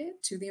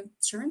Target, to the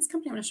insurance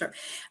company, I'm not sure,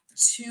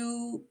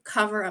 to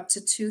cover up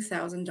to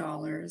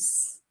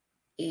 $2,000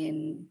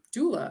 in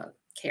doula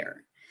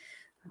care.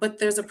 But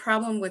there's a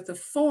problem with the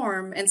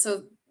form. And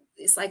so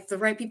it's like the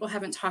right people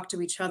haven't talked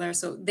to each other.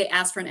 So they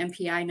ask for an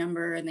MPI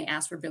number and they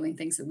ask for billing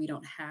things that we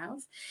don't have.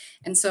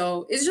 And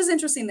so it's just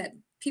interesting that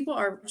people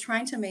are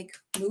trying to make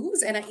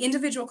moves, and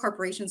individual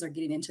corporations are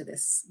getting into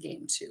this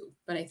game too.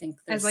 But I think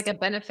As like a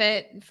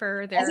benefit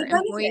for their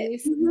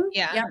employees. Mm-hmm.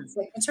 Yeah. Yeah. It's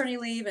like maternity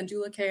leave and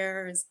doula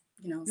care is,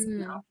 an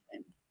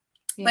option.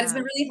 Yeah. But it's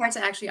been really hard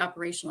to actually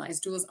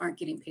operationalize. Doulas aren't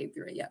getting paid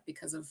through it yet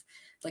because of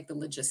like the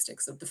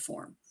logistics of the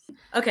form.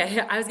 Okay.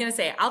 I was going to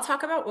say, I'll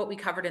talk about what we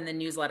covered in the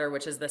newsletter,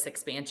 which is this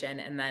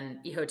expansion. And then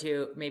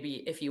Ihotu,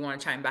 maybe if you want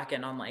to chime back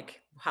in on like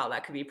how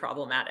that could be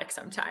problematic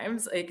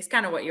sometimes. It's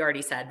kind of what you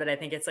already said, but I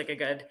think it's like a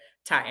good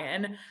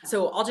tie-in.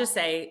 So I'll just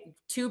say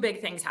two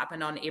big things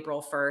happened on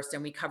April 1st,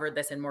 and we covered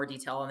this in more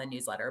detail in the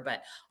newsletter.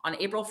 But on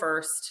April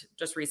 1st,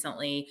 just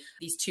recently,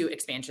 these two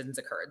expansions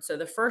occurred. So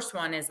the first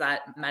one is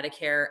that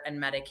Medicare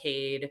and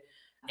Medicaid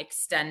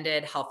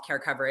extended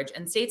healthcare coverage,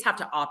 and states have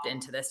to opt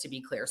into this, to be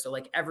clear. So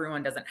like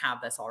everyone doesn't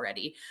have this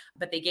already,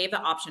 but they gave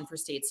the option for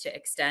states to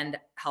extend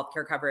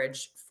healthcare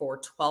coverage for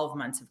 12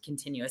 months of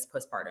continuous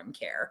postpartum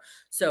care.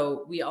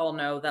 So we all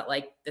know that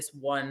like this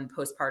one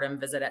postpartum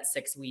visit at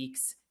 6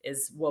 weeks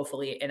is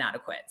woefully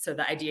inadequate. So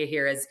the idea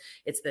here is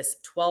it's this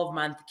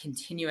 12-month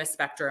continuous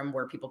spectrum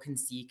where people can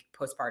seek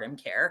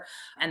postpartum care.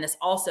 And this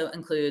also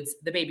includes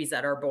the babies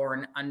that are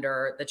born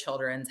under the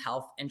Children's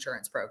Health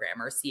Insurance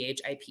Program, or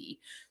CHIP.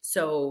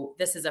 So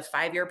this is a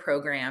 5-year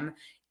program.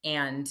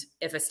 And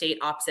if a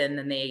state opts in,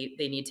 then they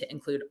need to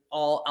include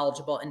all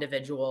eligible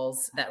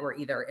individuals that were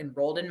either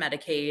enrolled in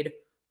Medicaid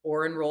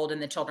or enrolled in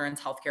the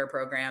Children's Healthcare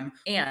Program.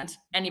 And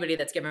anybody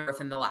that's given birth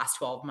in the last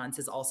 12 months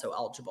is also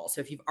eligible. So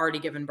if you've already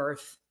given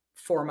birth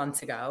 4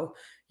 months ago,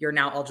 you're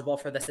now eligible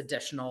for this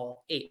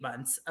additional 8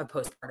 months of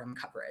postpartum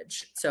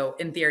coverage. So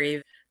in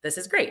theory, this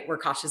is great. We're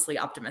cautiously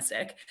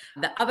optimistic.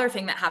 The other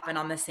thing that happened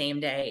on the same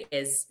day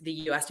is the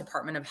U.S.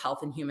 Department of Health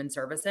and Human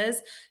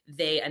Services.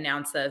 They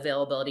announced the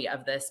availability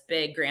of this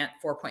big grant,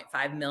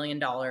 $4.5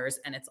 million,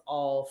 and it's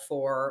all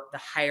for the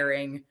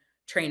hiring,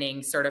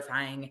 training,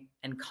 certifying,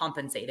 and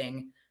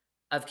compensating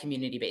of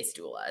community-based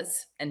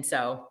doulas. And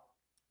so,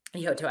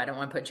 Yoto, I don't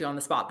want to put you on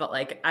the spot, but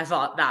like, I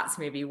thought that's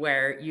maybe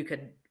where you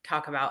could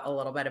talk about a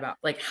little bit about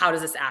like, how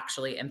does this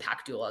actually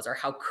impact doulas, or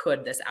how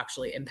could this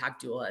actually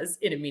impact doulas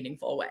in a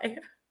meaningful way?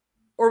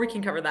 Or we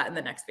can cover that in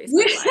the next Facebook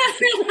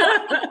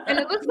Live. And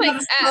it looks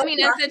like, I mean,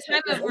 at the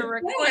time of we're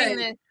recording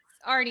this,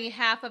 already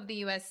half of the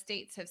U.S.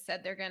 states have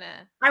said they're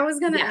gonna. I was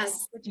gonna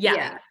ask, which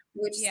Yeah.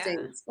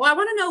 states? Well, I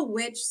want to know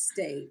which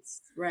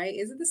states, right?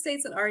 Is it the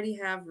states that already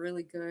have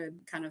really good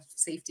kind of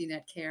safety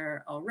net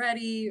care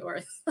already,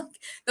 or like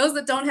those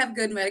that don't have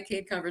good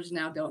Medicaid coverage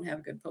now don't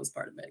have good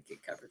postpartum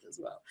Medicaid coverage as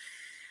well?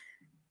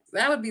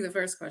 That would be the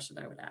first question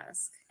I would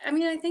ask. I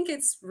mean, I think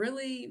it's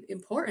really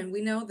important. We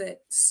know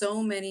that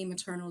so many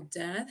maternal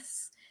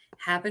deaths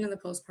happen in the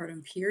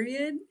postpartum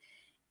period.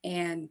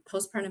 And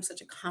postpartum is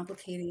such a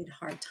complicated,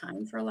 hard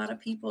time for a lot of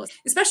people,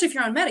 especially if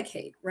you're on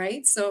Medicaid,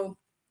 right? So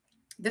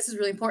this is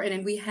really important.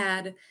 And we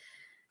had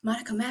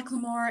Monica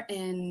McLemore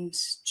and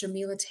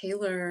Jamila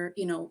Taylor,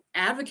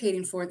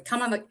 advocating for it,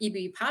 come on the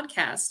EBB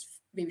podcast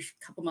maybe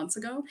a couple months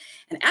ago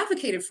and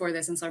advocated for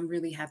this. And so I'm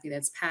really happy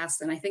that's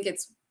passed. And I think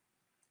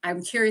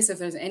I'm curious if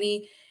there's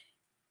any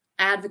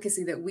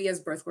advocacy that we as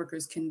birth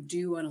workers can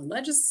do on a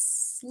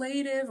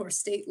legislative or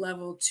state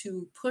level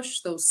to push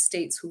those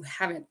states who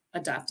haven't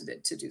adopted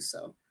it to do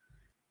so.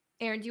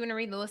 Erin, do you want to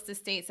read the list of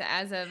states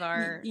as of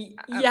our?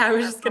 Yeah, I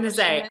was just going to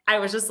say, I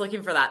was just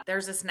looking for that.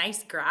 There's this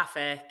nice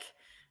graphic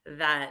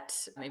that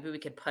maybe we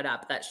could put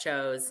up that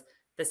shows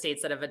the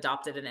states that have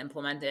adopted and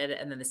implemented,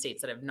 and then the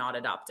states that have not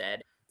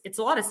adopted. It's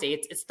a lot of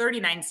states. It's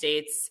 39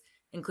 states,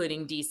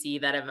 including DC,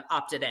 that have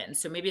opted in.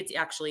 So maybe it's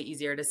actually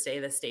easier to say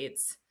the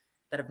states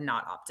that have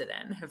not opted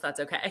in, if that's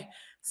okay.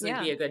 So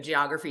it'd be a good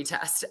geography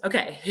test.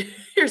 Okay,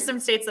 here's some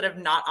states that have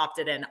not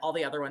opted in. All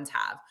the other ones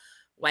have: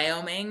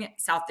 Wyoming,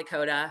 South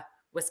Dakota,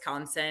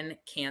 Wisconsin,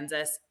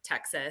 Kansas,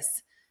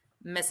 Texas,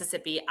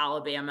 Mississippi,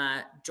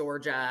 Alabama,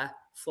 Georgia,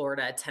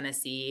 Florida,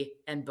 Tennessee,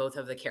 and both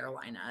of the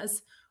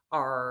Carolinas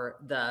are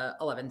the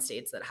 11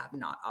 states that have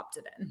not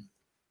opted in.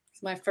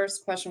 My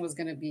first question was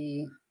going to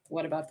be,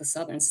 what about the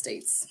southern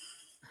states?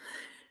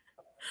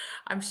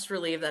 I'm just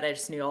relieved that I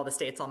just knew all the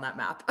states on that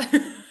map.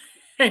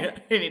 I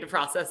need to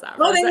process that.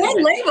 Well, they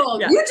weren't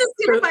labeled. Yeah. You just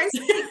did it by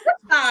state.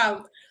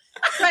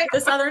 Right. The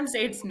southern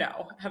states,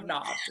 have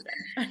not opted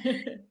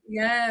in.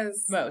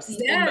 Yes.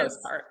 In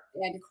most part.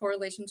 And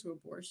correlation to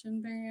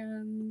abortion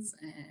bans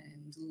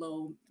and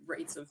low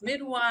rates of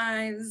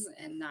midwives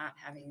and not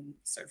having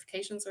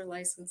certifications or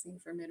licensing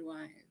for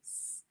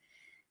midwives.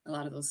 A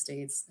lot of those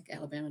states, like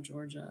Alabama,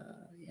 Georgia.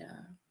 Yeah.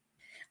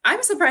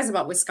 I'm surprised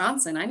about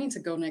Wisconsin. I need to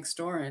go next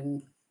door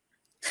and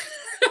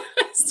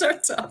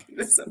start talking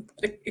to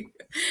somebody.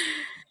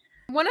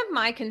 One of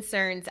my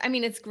concerns, I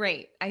mean, it's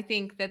great. I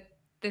think that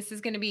this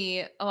is going to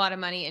be a lot of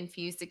money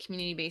infused to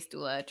community-based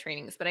doula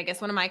trainings. But I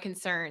guess one of my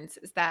concerns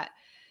is that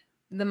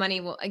the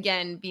money will,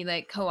 again, be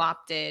like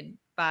co-opted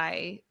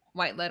by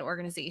white-led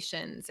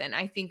organizations. And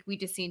I think we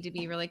just need to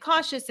be really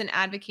cautious in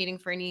advocating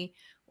for any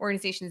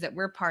organizations that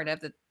we're part of,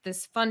 that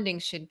this funding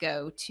should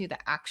go to the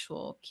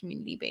actual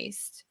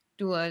community-based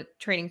doula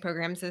training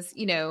programs, as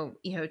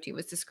Ihoti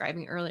was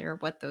describing earlier,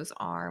 what those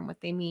are and what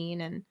they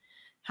mean and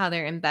how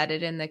they're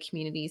embedded in the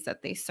communities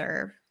that they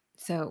serve.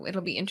 So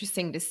it'll be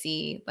interesting to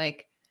see,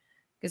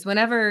 because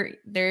whenever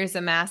there's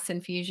a mass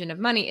infusion of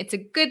money, it's a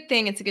good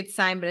thing, it's a good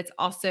sign, but it's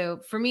also,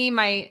 for me,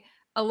 my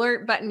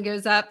alert button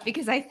goes up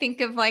because I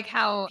think of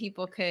how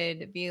people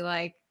could be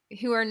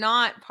who are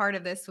not part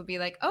of this will be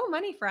like, oh,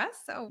 money for us.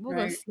 So we'll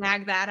go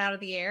snag that out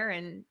of the air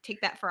and take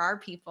that for our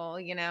people,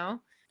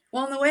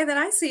 Well, and the way that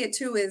I see it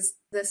too is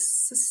the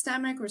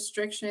systemic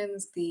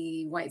restrictions,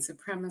 the white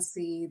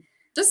supremacy,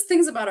 just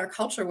things about our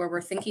culture where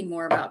we're thinking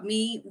more about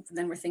me,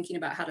 then we're thinking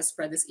about how to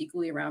spread this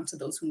equally around to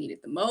those who need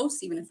it the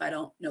most, even if I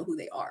don't know who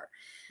they are.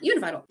 Even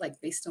if I don't,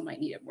 they still might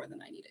need it more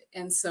than I need it.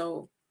 And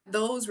so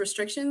those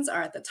restrictions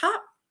are at the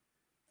top,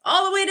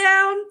 all the way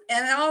down,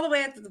 and then all the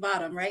way at the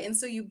bottom, right? And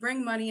so you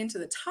bring money into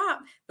the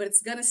top, but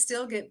it's going to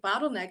still get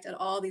bottlenecked at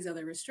all these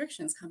other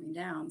restrictions coming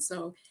down.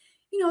 So,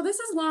 this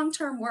is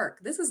long-term work.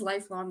 This is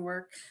lifelong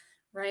work,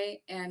 right?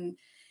 And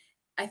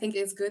I think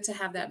it's good to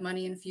have that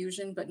money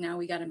infusion, but now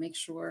we got to make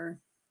sure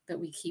that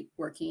we keep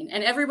working,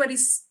 and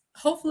everybody's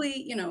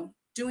hopefully,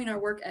 doing our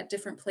work at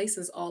different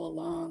places all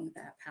along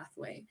that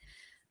pathway.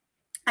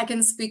 I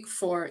can speak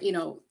for,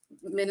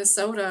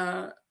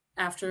 Minnesota.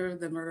 After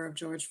the murder of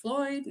George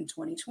Floyd in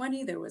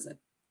 2020, there was a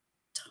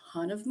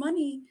ton of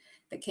money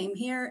that came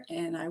here.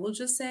 And I will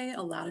just say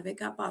a lot of it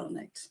got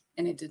bottlenecked,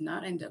 and it did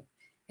not end up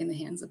in the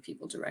hands of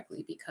people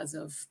directly because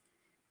of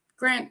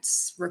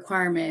grants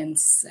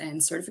requirements and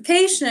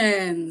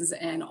certifications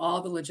and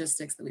all the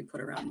logistics that we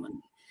put around money.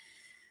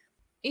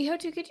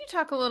 Ihotu, could you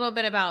talk a little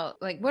bit about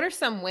what are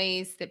some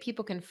ways that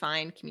people can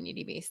find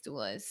community-based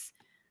doulas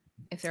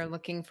if they're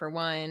looking for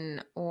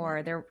one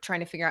or they're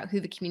trying to figure out who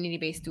the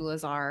community-based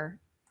doulas are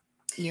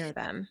near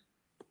them?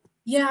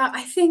 Yeah,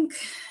 I think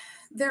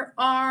there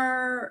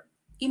are,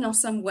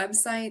 some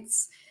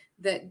websites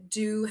that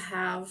do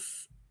have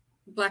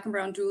Black and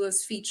brown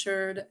doulas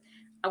featured.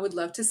 I would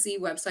love to see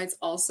websites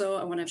also.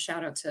 I want to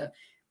shout out to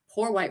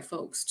poor white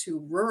folks, to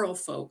rural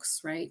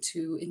folks, right?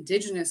 To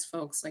indigenous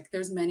folks.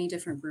 There's many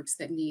different groups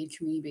that need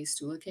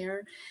community-based doula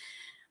care.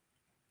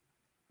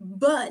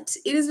 But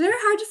it is very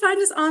hard to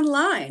find us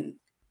online.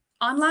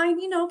 Online,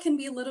 can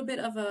be a little bit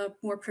of a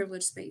more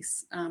privileged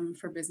space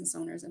for business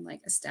owners and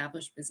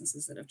established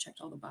businesses that have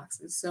checked all the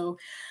boxes. So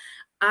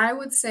I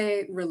would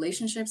say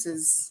relationships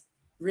is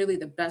really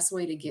the best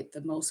way to get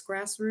the most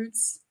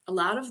grassroots. A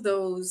lot of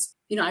those,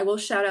 I will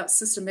shout out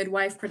Sister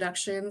Midwife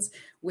Productions,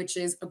 which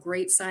is a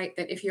great site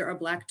that if you're a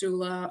Black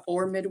doula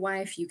or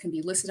midwife, you can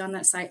be listed on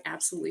that site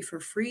absolutely for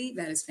free.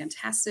 That is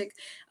fantastic.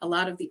 A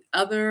lot of the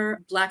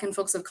other Black and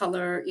folks of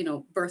color,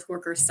 birth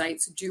worker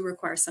sites do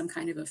require some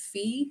kind of a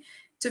fee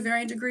to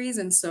varying degrees.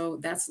 And so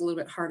that's a little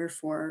bit harder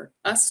for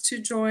us to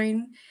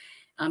join.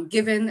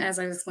 Given, as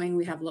I was explaining,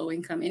 we have low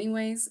income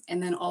anyways.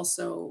 And then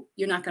also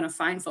you're not going to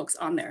find folks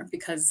on there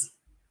because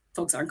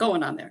folks aren't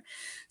going on there.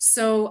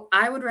 So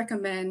I would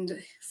recommend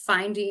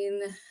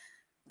finding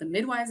the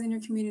midwives in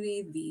your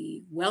community,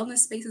 the wellness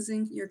spaces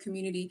in your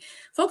community.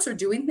 Folks are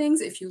doing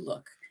things if you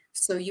look.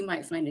 So you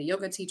might find a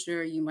yoga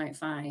teacher, you might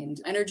find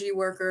an energy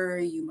worker,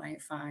 you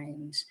might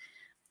find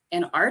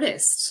an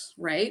artist,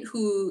 right?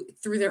 Who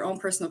through their own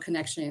personal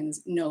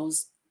connections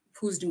knows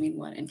who's doing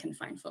what and can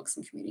find folks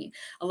in community.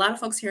 A lot of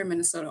folks here in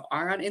Minnesota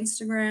are on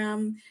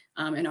Instagram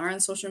and are on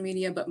social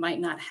media, but might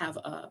not have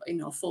a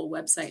full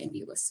website and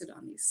be listed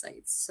on these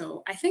sites.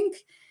 So I think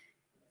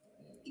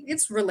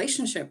it's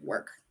relationship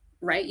work,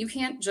 right? You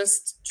can't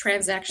just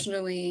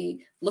transactionally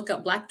look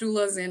up Black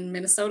doulas in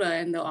Minnesota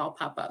and they'll all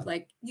pop up.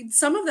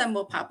 Some of them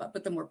will pop up,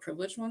 but the more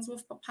privileged ones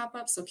will pop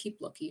up. So keep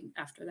looking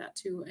after that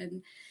too,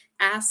 and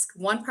ask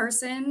one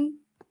person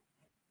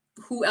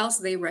who else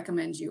they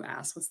recommend you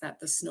ask. What's that?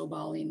 The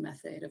snowballing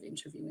method of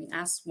interviewing.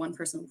 Ask one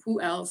person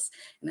who else,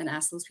 and then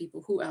ask those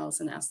people who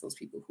else, and ask those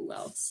people who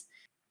else.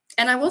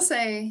 And I will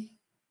say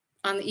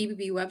on the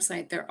EBB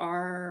website, there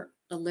are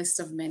a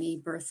list of many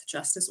birth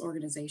justice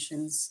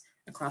organizations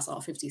across all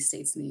 50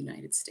 states in the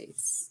United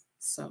States.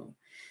 So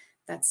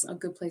that's a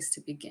good place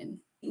to begin.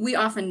 We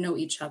often know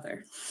each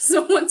other.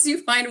 So once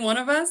you find one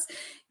of us,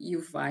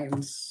 you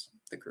find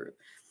the group.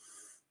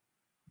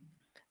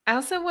 I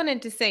also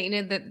wanted to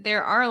say, that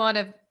there are a lot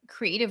of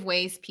creative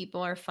ways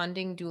people are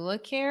funding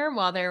doula care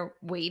while they're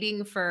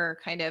waiting for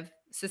kind of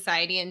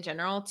society in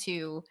general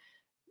to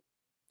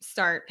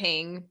start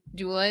paying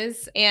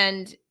doulas.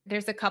 And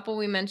there's a couple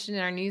we mentioned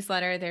in our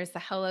newsletter. There's the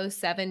Hello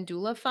 7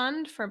 Doula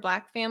Fund for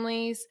Black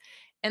families.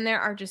 And there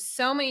are just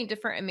so many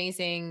different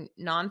amazing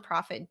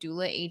nonprofit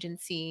doula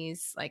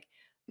agencies like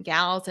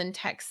Gals in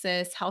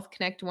Texas, Health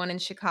Connect one in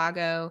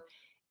Chicago,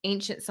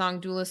 Ancient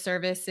Song Doula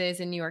Services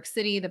in New York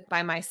City, the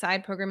By My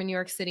Side program in New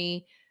York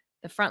City,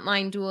 the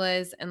Frontline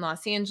Doulas in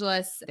Los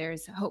Angeles.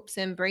 There's Hope's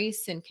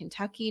Embrace in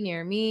Kentucky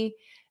near me.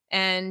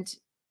 And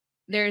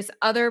there's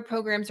other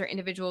programs or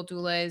individual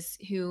doulas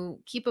who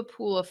keep a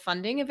pool of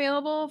funding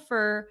available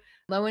for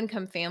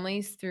low-income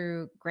families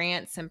through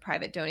grants and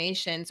private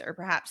donations, or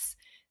perhaps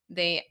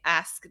they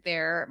ask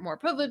their more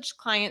privileged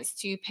clients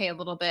to pay a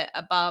little bit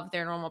above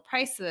their normal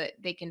price so that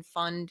they can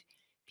fund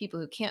people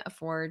who can't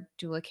afford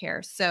doula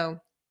care. So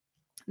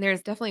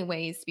there's definitely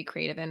ways to be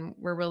creative, and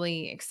we're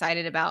really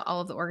excited about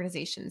all of the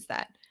organizations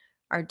that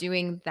are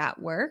doing that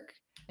work,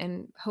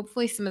 and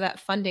hopefully some of that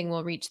funding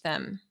will reach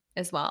them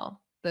as well,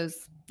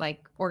 those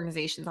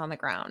organizations on the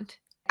ground.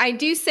 I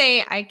do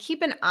say I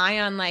keep an eye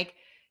on that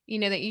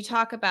you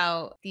talk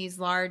about these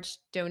large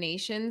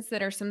donations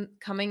that are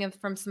coming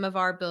from some of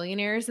our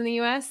billionaires in the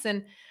US,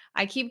 and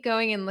I keep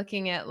going and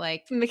looking at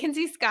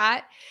Mackenzie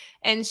Scott,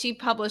 and she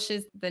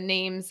publishes the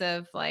names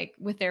of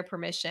with their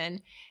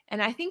permission.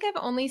 And I think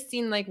I've only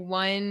seen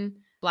one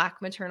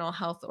Black maternal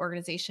health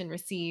organization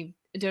receive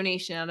a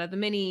donation out of the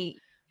many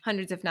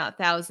hundreds, if not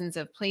thousands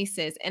of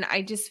places. And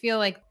I just feel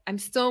like I'm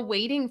still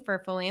waiting for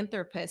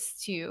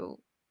philanthropists to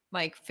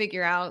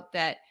figure out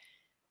that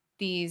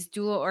these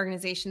doula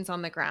organizations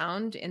on the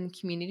ground in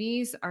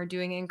communities are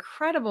doing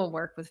incredible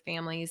work with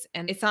families,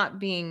 and it's not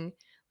being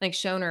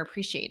shown or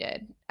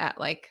appreciated at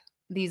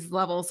these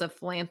levels of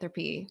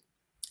philanthropy.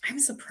 I'm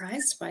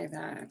surprised by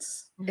that,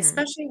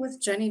 especially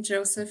with Jenny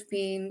Joseph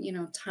being,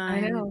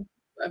 Time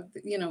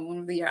one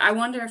of the year. I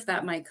wonder if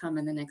that might come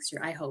in the next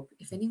year. I hope.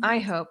 If anyone, I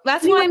hope.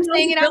 That's why I'm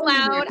saying it out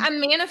loud. I'm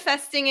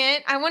manifesting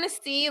it. I want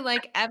to see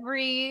like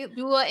every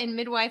doula and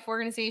midwife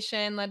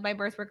organization led by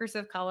birth workers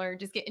of color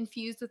just get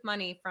infused with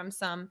money from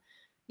some,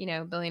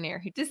 billionaire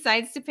who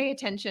decides to pay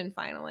attention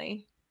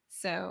finally.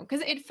 So,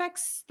 because it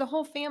affects the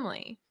whole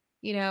family.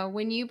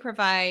 When you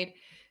provide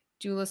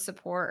doula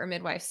support or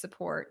midwife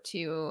support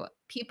to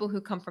people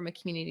who come from a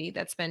community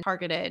that's been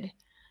targeted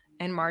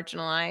and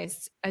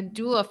marginalized, a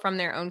doula from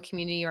their own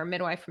community or a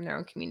midwife from their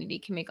own community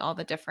can make all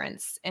the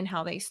difference in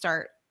how they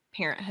start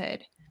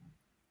parenthood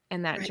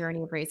and that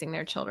journey of raising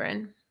their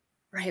children.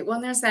 Right.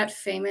 Well, there's that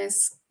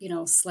famous,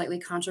 slightly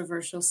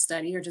controversial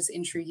study or just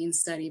intriguing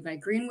study by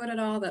Greenwood et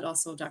al. That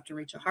also Dr.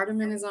 Rachel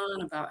Hardiman is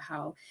on, about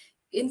how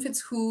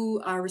infants who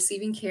are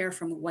receiving care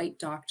from a white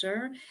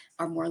doctor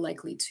are more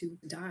likely to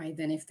die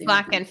than if they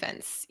Black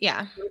infants.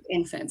 Yeah.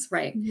 Infants.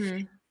 Right.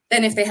 Mm-hmm.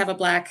 Than if they have a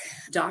Black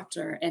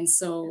doctor. And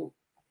so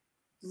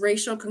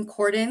racial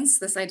concordance,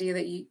 this idea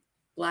that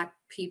Black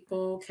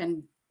people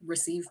can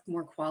receive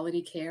more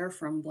quality care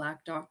from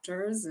Black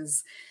doctors,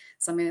 is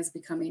something that's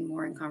becoming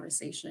more in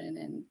conversation.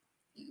 And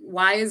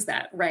why is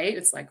that, right?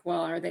 It's like,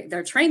 well,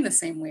 they're trained the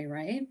same way,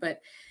 right?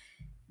 But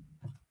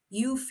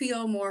you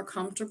feel more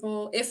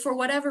comfortable if, for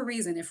whatever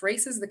reason, if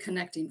race is the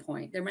connecting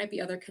point, there might be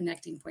other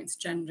connecting points,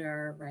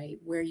 gender, right?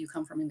 Where you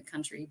come from in the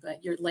country,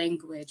 but your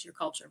language, your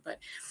culture. But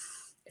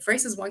if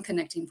race is one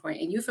connecting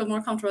point and you feel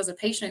more comfortable as a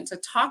patient to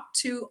talk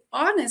to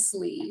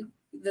honestly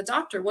the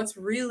doctor, what's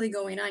really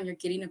going on, you're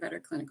getting a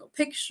better clinical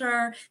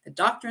picture. The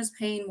doctor is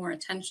paying more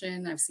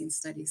attention. I've seen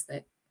studies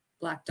that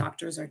Black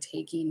doctors are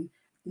taking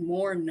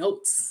more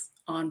notes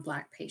on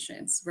Black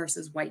patients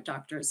versus white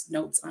doctors.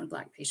 Notes on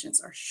Black patients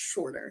are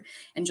shorter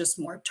and just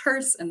more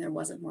terse, and there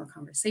wasn't more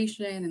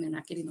conversation, and they're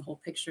not getting the whole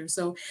picture.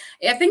 So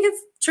I think it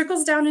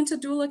trickles down into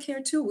doula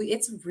care too.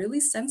 It's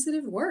really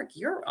sensitive work.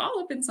 You're all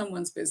up in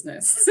someone's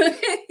business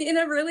in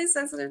a really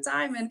sensitive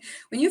time. And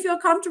when you feel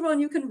comfortable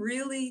and you can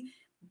really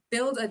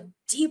build a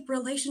deep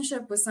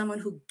relationship with someone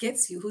who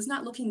gets you, who's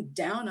not looking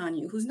down on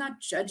you, who's not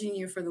judging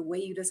you for the way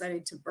you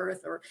decided to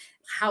birth or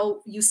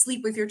how you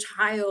sleep with your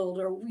child,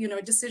 or,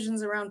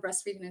 decisions around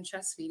breastfeeding and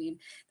chest feeding,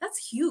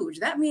 that's huge.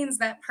 That means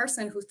that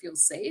person who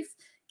feels safe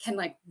can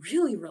like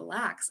really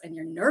relax, and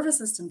your nervous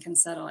system can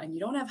settle, and you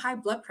don't have high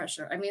blood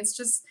pressure. I mean, it's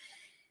just,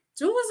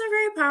 doulas are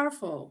very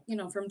powerful,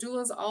 from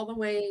doulas all the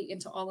way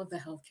into all of the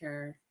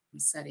healthcare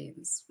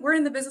settings. We're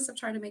in the business of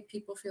trying to make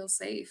people feel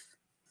safe.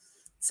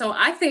 So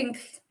I think,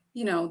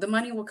 the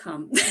money will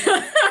come.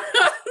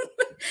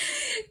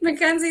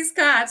 Mackenzie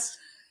Scott.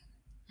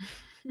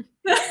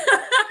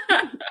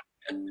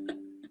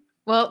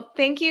 Well,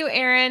 thank you,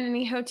 Erin and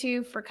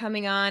Ihotu, for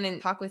coming on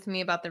and talk with me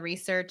about the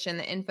research and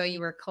the info you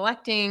were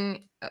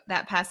collecting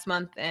that past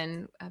month.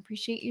 And I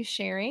appreciate you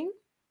sharing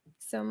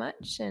so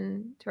much.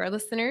 And to our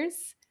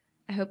listeners,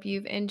 I hope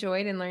you've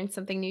enjoyed and learned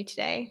something new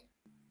today.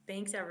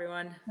 Thanks,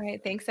 everyone. All right.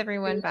 Thanks,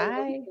 everyone.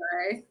 Bye.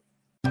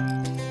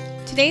 Bye.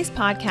 Today's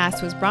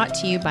podcast was brought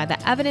to you by the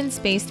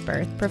Evidence-Based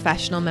Birth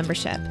Professional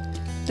Membership.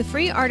 The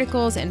free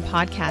articles and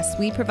podcasts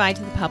we provide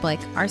to the public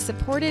are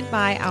supported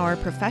by our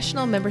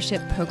professional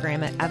membership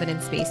program at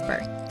Evidence-Based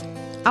Birth.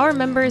 Our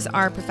members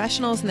are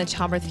professionals in the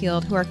childbirth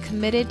field who are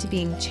committed to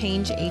being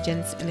change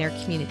agents in their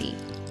community.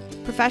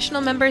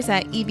 Professional members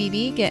at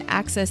EBB get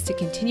access to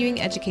continuing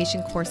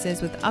education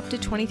courses with up to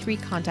 23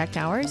 contact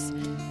hours,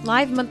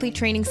 live monthly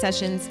training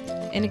sessions,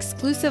 an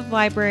exclusive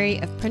library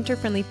of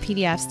printer-friendly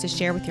PDFs to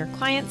share with your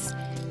clients,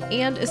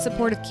 and a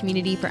supportive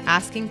community for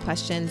asking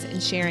questions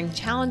and sharing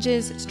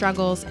challenges,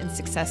 struggles, and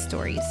success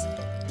stories.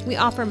 We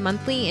offer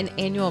monthly and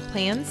annual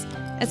plans,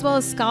 as well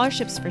as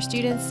scholarships for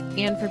students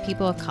and for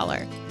people of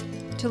color.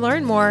 To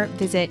learn more,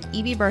 visit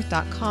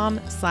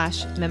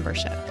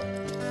ebbirth.com/membership.